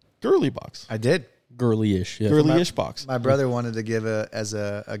girly box. I did. Girly-ish. Yeah. Girly-ish box. My brother wanted to give as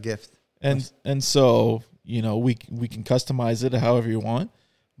a gift. And so, you know, we can customize it however you want.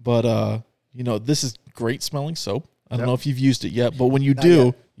 But, you know, this is great smelling soap. I don't know if you've used it yet, but when you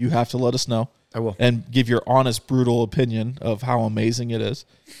do, you have to let us know. I will. And give your honest, brutal opinion of how amazing it is.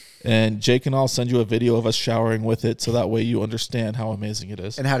 And Jake and I'll send you a video of us showering with it, so that way you understand how amazing it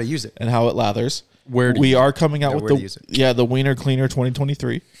is And how to use it. and how it lathers. Where We are coming out where to with use it. the Wiener Cleaner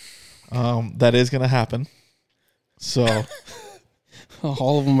 2023. That is going to happen. So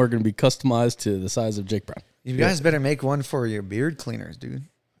all of them are going to be customized to the size of Jake Brown. You guys better make one for your beard cleaners, dude.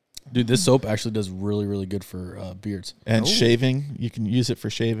 Dude, this soap actually does really, really good for beards. and shaving, you can use it for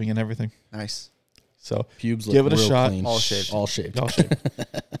shaving and everything. Nice. So Pubes look give it a real shot. clean. All shaved. All shaved. Y'all shave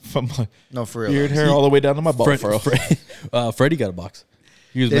from my No, for real. beard hair all the way down to my ball furrow. Freddie got a box.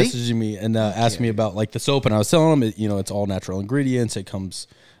 He was Did he? messaging me and asked me about like the soap, and I was telling him, it's all natural ingredients. It comes,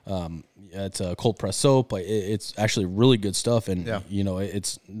 it's a cold press soap. Like it's actually really good stuff, and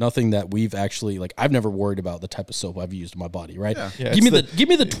it's nothing that we've actually like. I've never worried about the type of soap I've used in my body. Right? Yeah, give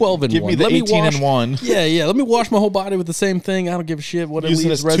me the 12 in Give one. me the Let 18 wash, in one. Yeah. Let me wash my whole body with the same thing. I don't give a shit what Use it it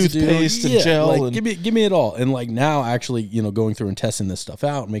leaves as residue. toothpaste and gel Like, and- give me it all. And like now, actually, going through and testing this stuff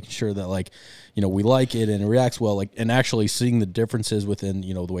out, and making sure that like. We like it and it reacts well, like, and actually seeing the differences within,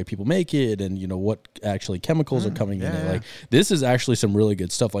 the way people make it and, what actually chemicals are coming in it. Like, this is actually some really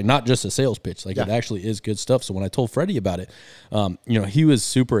good stuff, like not just a sales pitch, like it actually is good stuff. So when I told Freddie about it, he was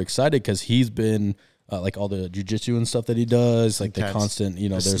super excited because he's been like all the jujitsu and stuff that he does, like the constant,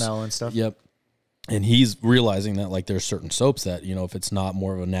 there's smell and stuff. Yep. And he's realizing that like there's certain soaps that, if it's not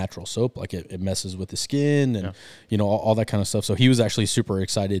more of a natural soap, like it messes with the skin and, all that kind of stuff. So he was actually super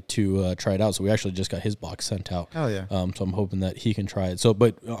excited to try it out. So we actually just got his box sent out. Hell yeah. So I'm hoping that he can try it. So,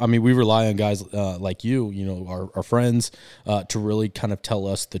 but I mean, we rely on guys like you, our friends, to really kind of tell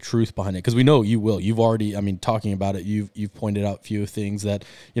us the truth behind it. Cause we know you will. You've already, talking about it, you've pointed out a few things that,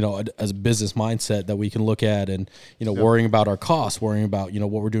 as a business mindset that we can look at and, worrying about our costs, worrying about,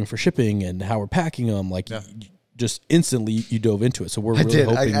 what we're doing for shipping and how we're packing them, like just instantly you dove into it. So we're really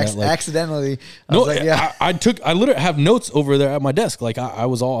hoping that like accidentally. I I literally have notes over there at my desk. Like I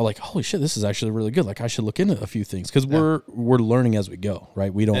was all like, holy shit, this is actually really good. Like I should look into a few things because we're learning as we go,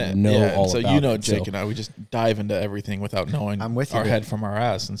 right? We don't know all so about it. Jake and I, we just dive into everything without knowing I'm with you, our dude. head from our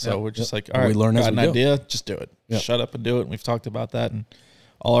ass. And so we're just like, all right, we learn as got we an go. idea, just do it. Shut up and do it. And we've talked about that and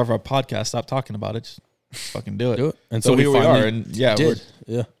all of our podcasts, stop talking about it. Just fucking do it. Do it. And so so we here we are. finally And yeah, did.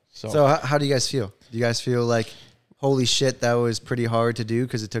 Yeah. So how do you guys feel? Do you guys feel like, holy shit, that was pretty hard to do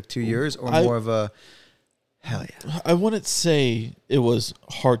because it took 2 years, or more of a hell yeah? I wouldn't say it was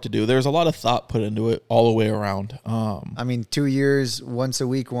hard to do. There's a lot of thought put into it all the way around. 2 years, once a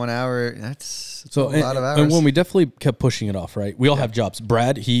week, 1 hour. That's So a lot of hours. and when we definitely kept pushing it off, right? We all have jobs.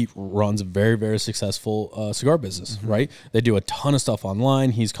 Brad, he runs a very, very successful cigar business, right? They do a ton of stuff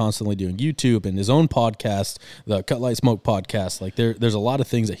online. He's constantly doing YouTube and his own podcast, the Cut Light Smoke podcast. Like there's a lot of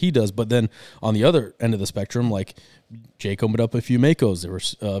things that he does. But then on the other end of the spectrum, like Jake opened up a few Makos. There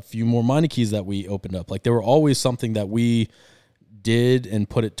were a few more Meinekes that we opened up. Like there were always something that we did and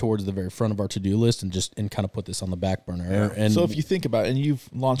put it towards the very front of our to-do list and kind of put this on the back burner. And so if you think about it, and you've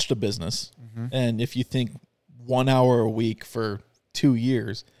launched a business, and if you think 1 hour a week for 2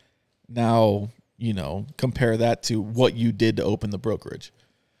 years, now, compare that to what you did to open the brokerage.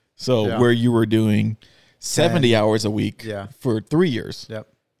 So where you were doing 70 hours a week for 3 years. Yep.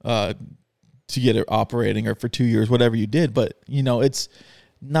 To get it operating, or for 2 years, whatever you did. But, it's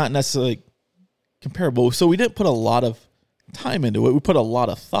not necessarily comparable. So we didn't put a lot of time into it. We put a lot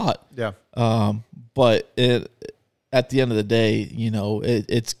of thought. Yeah. But at the end of the day,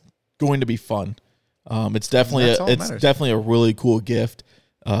 it's going to be fun. It's definitely definitely a really cool gift.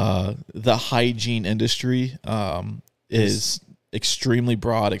 The hygiene industry is extremely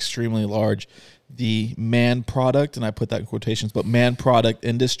broad, extremely large. The man product, and I put that in quotations, but man product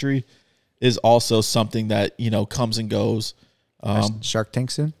industry is also something that comes and goes. Shark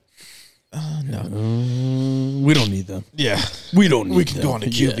Tank soon. No, we don't need them. yeah, We don't need we can them. go on to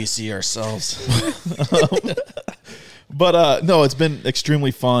QVC ourselves. But no, it's been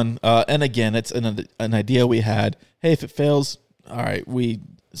extremely fun. And again, it's an idea we had. Hey, if it fails, all right, we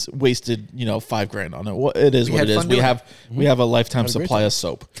wasted $5,000 on it. Well, it is We what had it is. fun We doing have we have a lifetime Had a great supply of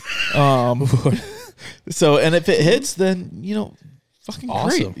soap. So, and if it hits, then fucking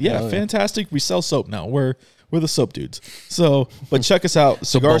Awesome. great. Yeah, Hell yeah. fantastic. We sell soap now. We're the soap dudes. So, but check us out,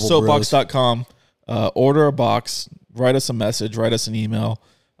 Bubble cigarsoapbox.com. Order a box, write us a message, write us an email.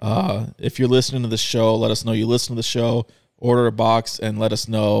 If you're listening to the show, let us know you listen to the show. Order a box and let us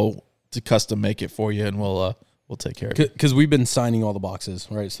know to custom make it for you, and we'll we'll take care of it. Because we've been signing all the boxes,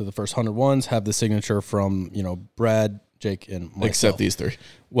 right? So the first 100 ones have the signature from, Brad, Jake, and myself. Except these 3.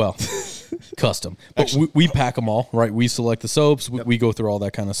 Well, custom. But we pack them all, right? We select the soaps. We go through all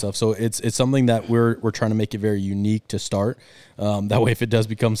that kind of stuff. So it's something that we're trying to make it very unique to start. That way, if it does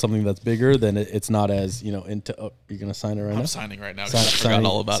become something that's bigger, then it's not as, into... Oh, you're going to sign it right now? I'm signing right now because I forgot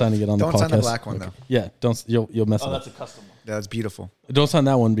all about signing it on Don't the podcast. sign the black one, though. Yeah, don't. You'll mess it up. that's a custom one. Yeah, that's beautiful. Don't sign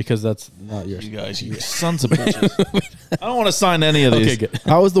that one because that's not yours. You guys, you sons of bitches. I don't want to sign any of these. Okay, good.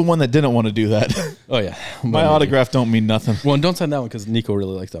 I was the one that didn't want to do that. Oh, yeah. My autograph don't mean nothing. Well, don't sign that one because Niko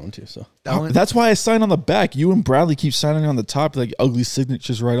really likes that one too. So That one, That's why I sign on the back. You and Bradley keep signing on the top, like ugly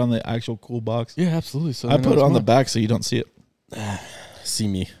signatures right on the actual cool box. yeah, absolutely. So I put it on the back so you don't see it. See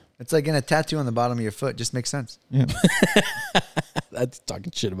me. it's like getting a tattoo on the bottom of your foot. Just makes sense. Yeah. That's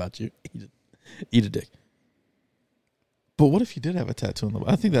talking shit about you. Eat a dick. But what if you did have a tattoo on the back?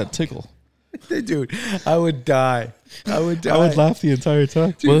 I think that'd tickle. Dude, I would die. I would die. I would laugh the entire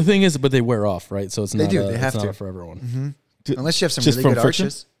time. Well, the thing is, but they wear off, right? So it's They not. do. They have it's to. not for everyone. Mm-hmm. Unless you have some Just really from good friction?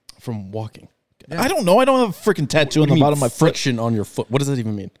 arches. From walking. Yeah. I don't know. I don't have a freaking tattoo What on do the you bottom of mean my foot. friction on your foot. What does that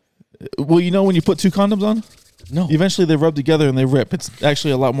even mean? Well, you know when you put 2 condoms on, No. eventually they rub together and they rip. It's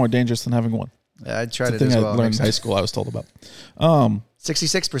actually a lot more dangerous than having one. Yeah, I tried It's a it thing as I well. learned in high school. I was told about.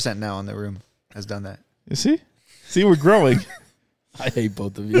 66% now in the room has done that. You see, we're growing. I hate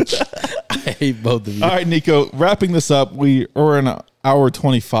both of you. I hate both of you. All right, Niko, wrapping this up, we're in hour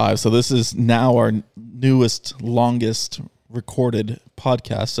 25, so this is now our newest, longest recorded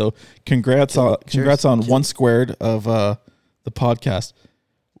podcast. So congrats on 1 squared of the podcast.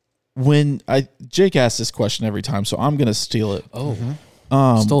 Jake asks this question every time, so I'm gonna steal it. Oh,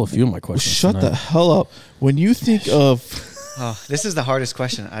 stole a few of my questions. Shut tonight. the hell up. When you think of Oh, this is the hardest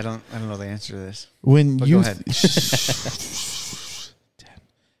question. I don't know the answer to this. when But you go ahead. 10,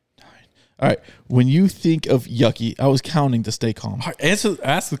 9. All right, when you think of Yuckie, I was counting to stay calm. All right,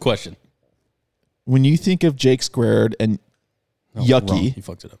 ask the question. When you think of Jake squared and No, Yuckie, wrong. You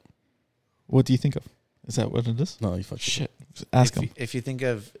fucked it up. what do you think of? Is that what it is? No, you fucked it up. Shit. Ask him. If you think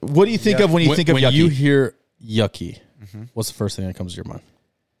of What do you think of when you think of when Yuckie? you hear Yuckie, what's the first thing that comes to your mind?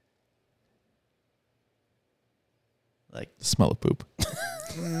 like, The smell of poop.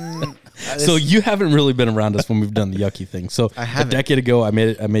 So you haven't really been around us when we've done the Yuckie thing. So I a haven't. decade ago, I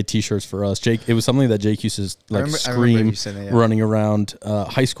made T-shirts for us. Jake, it was something that Jake used to I remember scream you saying that, yeah. running around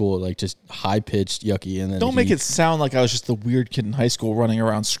high school, like just high pitched Yuckie, and then Don't make it sound like I was just the weird kid in high school running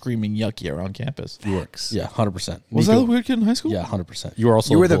around screaming Yuckie around campus. works. Yeah, 100%. Was I the weird kid in high school? Yeah, 100%. You were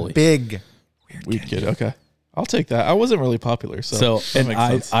also You were a the bully. big Weird kid. Okay. I'll take that. I wasn't really popular, so that and makes I,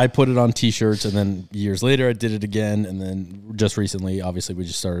 sense. I put it on T-shirts, and then years later I did it again, and then just recently, obviously, we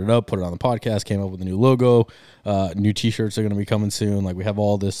just started it up, put it on the podcast, came up with a new logo, new T-shirts are going to be coming soon. Like we have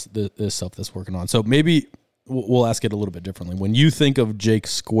all this stuff that's working on. So maybe we'll ask it a little bit differently. When you think of Jake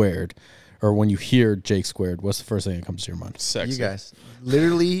Squared, or when you hear Jake Squared, what's the first thing that comes to your mind? Sexy. You guys.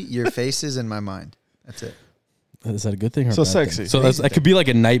 Literally, your face is in my mind. That's it. Is that a good thing or So a bad sexy. thing? So that could be like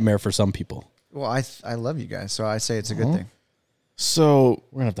a nightmare for some people. Well, I love you guys, so I say it's a good thing. So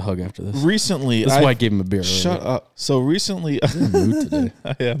We're gonna have to hug after this. recently, This is why I gave him a beer. shut up. So recently, I'm in the mood today.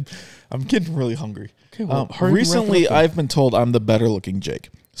 I am. I'm getting really hungry. Okay, well, hurry and wrap Recently, it up then. I've been told I'm the better looking Jake.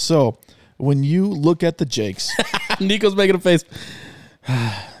 So when you look at the Jakes, Nico's making a face.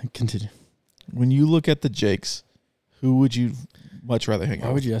 Continue. when you look at the Jakes, who would you much rather hang Why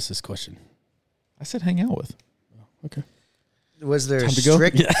out would with? you ask this question? I said hang out with. Okay. Was there a Time to go?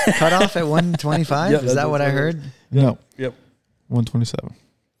 strict cutoff at 125? Yeah, Is that that's what I what I heard? No. Yep. 127.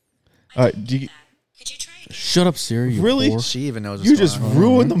 All right. Do you, Could you try? Shut up, Siri. You Really? whore. She even knows what's you going just on.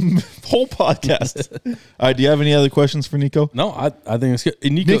 ruined the whole podcast. All right. Do you have any other questions for Niko? No, I think it's good.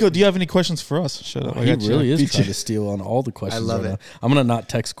 Nico, do you have any questions for us? Shut up. I he got you. really is Beat trying you. to steal on all the questions. I love right it. now. I'm gonna not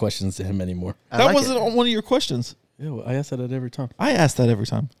text questions to him anymore. I That like wasn't it. on one of your questions. Yeah, well, I ask that at every time. I ask that every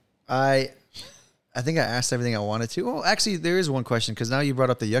time. I think I asked everything I wanted to. Well, actually, there is one question because now you brought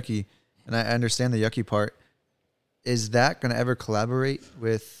up the Yuckie, and I understand the Yuckie part. Is that going to ever collaborate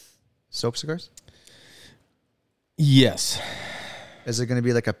with Soap Cigars? Yes. Is it going to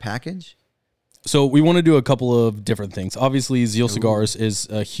be like a package? So we want to do a couple of different things. Obviously, Zeal Cigars is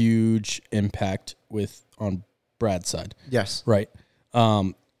a huge impact on Brad's side, Yes. right?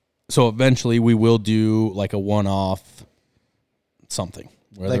 So eventually we will do like a one-off something,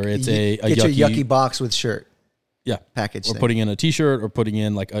 whether Like it's get a your Yuckie, Yuckie box with shirt yeah, package or thing. putting in a T-shirt, or putting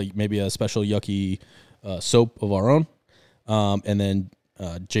in like maybe a special Yuckie soap of our own, and then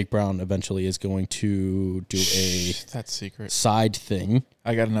Jake Brown eventually is going to do a That's secret. side thing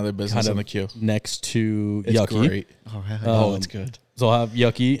I got another business in the queue. next to It's Yuckie. great. It's good. So I'll have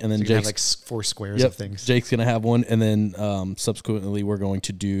Yuckie, and then So you Jake's have like 4 squares of things. Jake's gonna have one, and then subsequently we're going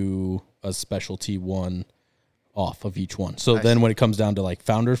to do a specialty one off of each one. So then when it comes down to like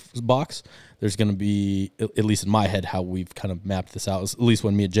founder's box, there's going to be, at least in my head, how we've kind of mapped this out, at least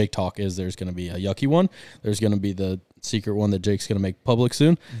when me and Jake talk, is there's going to be a Yuckie one, there's going to be the secret one that Jake's going to make public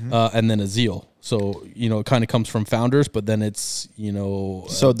soon, and then a Zeal. So, it kind of comes from founders, but then it's,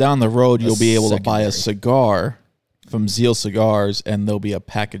 So down the road, you'll be able to buy a secondary. cigar from Zeal Cigars, and there'll be a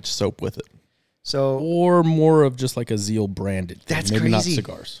packaged soap with it. So or more of just like a Zeal branded thing. That's Maybe not crazy.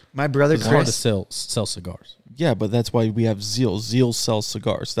 cigars. my brother It's hard to Chris, sell cigars. Yeah, but that's why we have Zeal. Zeal sells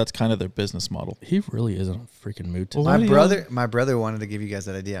cigars. That's kind of their business model. He really is in a freaking mood today. Well, my brother wanted to give you guys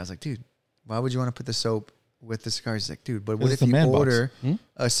that idea. I was like, dude, why would you want to put the soap with the cigars? He's like, dude, but what It's if the you man box. order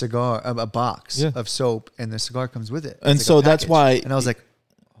a cigar, a box Yeah. of soap, and the cigar comes with it? And It's so like a that's package. why- And I was like,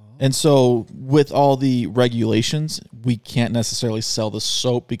 And so with all the regulations, we can't necessarily sell the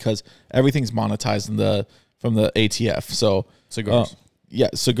soap because everything's monetized from the ATF. So Cigars.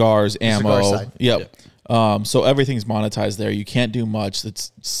 cigars, ammo. cigar side. Yep. So everything's monetized there. You can't do much.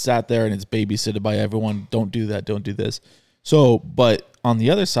 It's sat there and it's babysitted by everyone. Don't do that. Don't do this. So, but on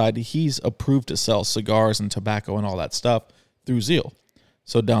the other side, he's approved to sell cigars and tobacco and all that stuff through Zeal.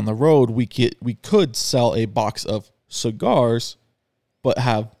 So down the road, we could sell a box of cigars, but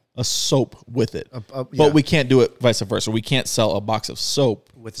have a soap with it. yeah. But we can't do it vice versa. We can't sell a box of soap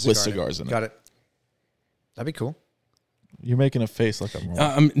with cigar cigars in it. Got it. That'd be cool. You're making a face like I'm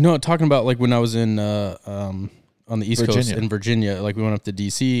wrong. No, talking about like when I was in on the East Coast Virginia. in Virginia, like we went up to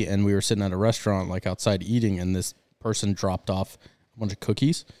DC and we were sitting at a restaurant like outside eating, and this person dropped off a bunch of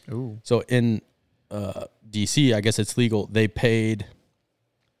cookies. Ooh. So in DC, I guess it's legal. They paid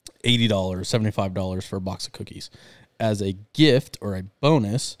 $80, $75 for a box of cookies. As a gift or a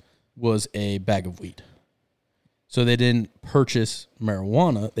bonus was a bag of weed. So they didn't purchase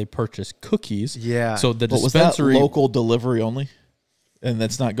marijuana; they purchased cookies. Yeah. So the But was that dispensary local delivery only? And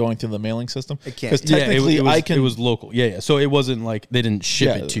that's not going through the mailing system? It can't. Because Yeah, technically, it was local. Yeah. So it wasn't like they didn't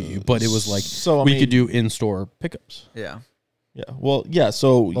ship Yeah, it to you, but it was like so, I we mean- could do in-store pickups. Yeah. Yeah. Well, yeah.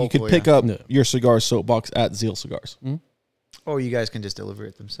 So you could Local, pick yeah. up Yeah. your cigar soapbox at Zeal Cigars. Or you guys can just deliver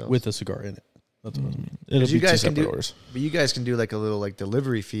it themselves. With a cigar in it. That's what I mean. It'll you be two guys can separate do- orders. But you guys can do like a little like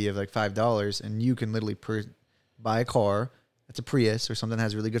delivery fee of like $5, and you can literally buy a car that's a Prius or something that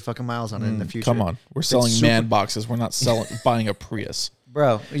has really good fucking miles on it in the future. Come on, we're selling super- man boxes. We're not selling buying a Prius.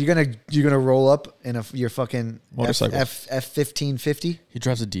 Bro, you're gonna roll up in your fucking Motorcycle. F-1550 He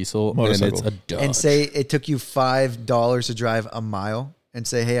drives a diesel Motorcycle. and it's a dud. and say it took you $5 to drive a mile, and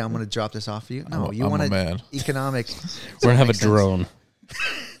say, hey, I'm gonna drop this off for you. No, you I'm want a man. economic. We're gonna have a Makes sense. drone.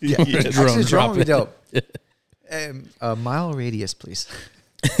 Yeah, Drone actually, drone would be drop dope. A mile radius, please.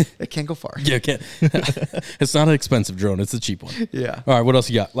 It can't go far. Yeah, can't. It's not an expensive drone. It's a cheap one. Yeah, All right, what else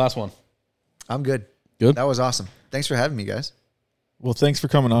you got? Last one. I'm good. Good? That was awesome. Thanks for having me, guys. Well, thanks for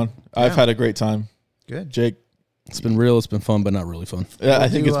coming on. I've had a great time, Good. Jake. It's been real. It's been fun, but not really fun. Yeah, I We'll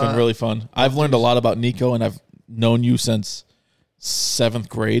think do, it's been really fun. I've learned a lot about Niko, and I've known you since 7th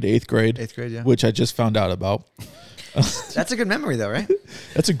grade, 8th grade, 8th grade, yeah. which I just found out about. That's a good memory, though, right?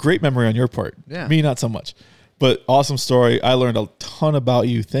 That's a great memory on your part. Yeah. Me, not so much. But awesome story. I learned a ton about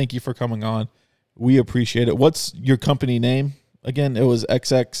you. Thank you for coming on. We appreciate it. What's your company name again? It was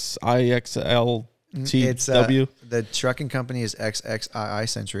XXIXLTW. It's the trucking company is XXII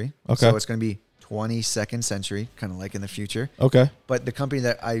Century. Okay. So it's going to be 22nd Century, kind of like in the future. Okay. But the company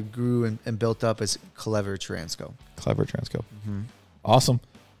that I grew and built up is Clever Transco. Clever Transco. Awesome.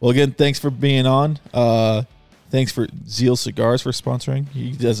 Well, again, thanks for being on. Thanks for Zeal Cigars for sponsoring.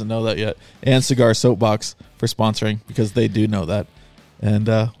 He doesn't know that yet. And Cigar Soapbox for sponsoring, because they do know that. And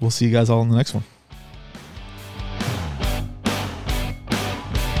we'll see you guys all in the next one.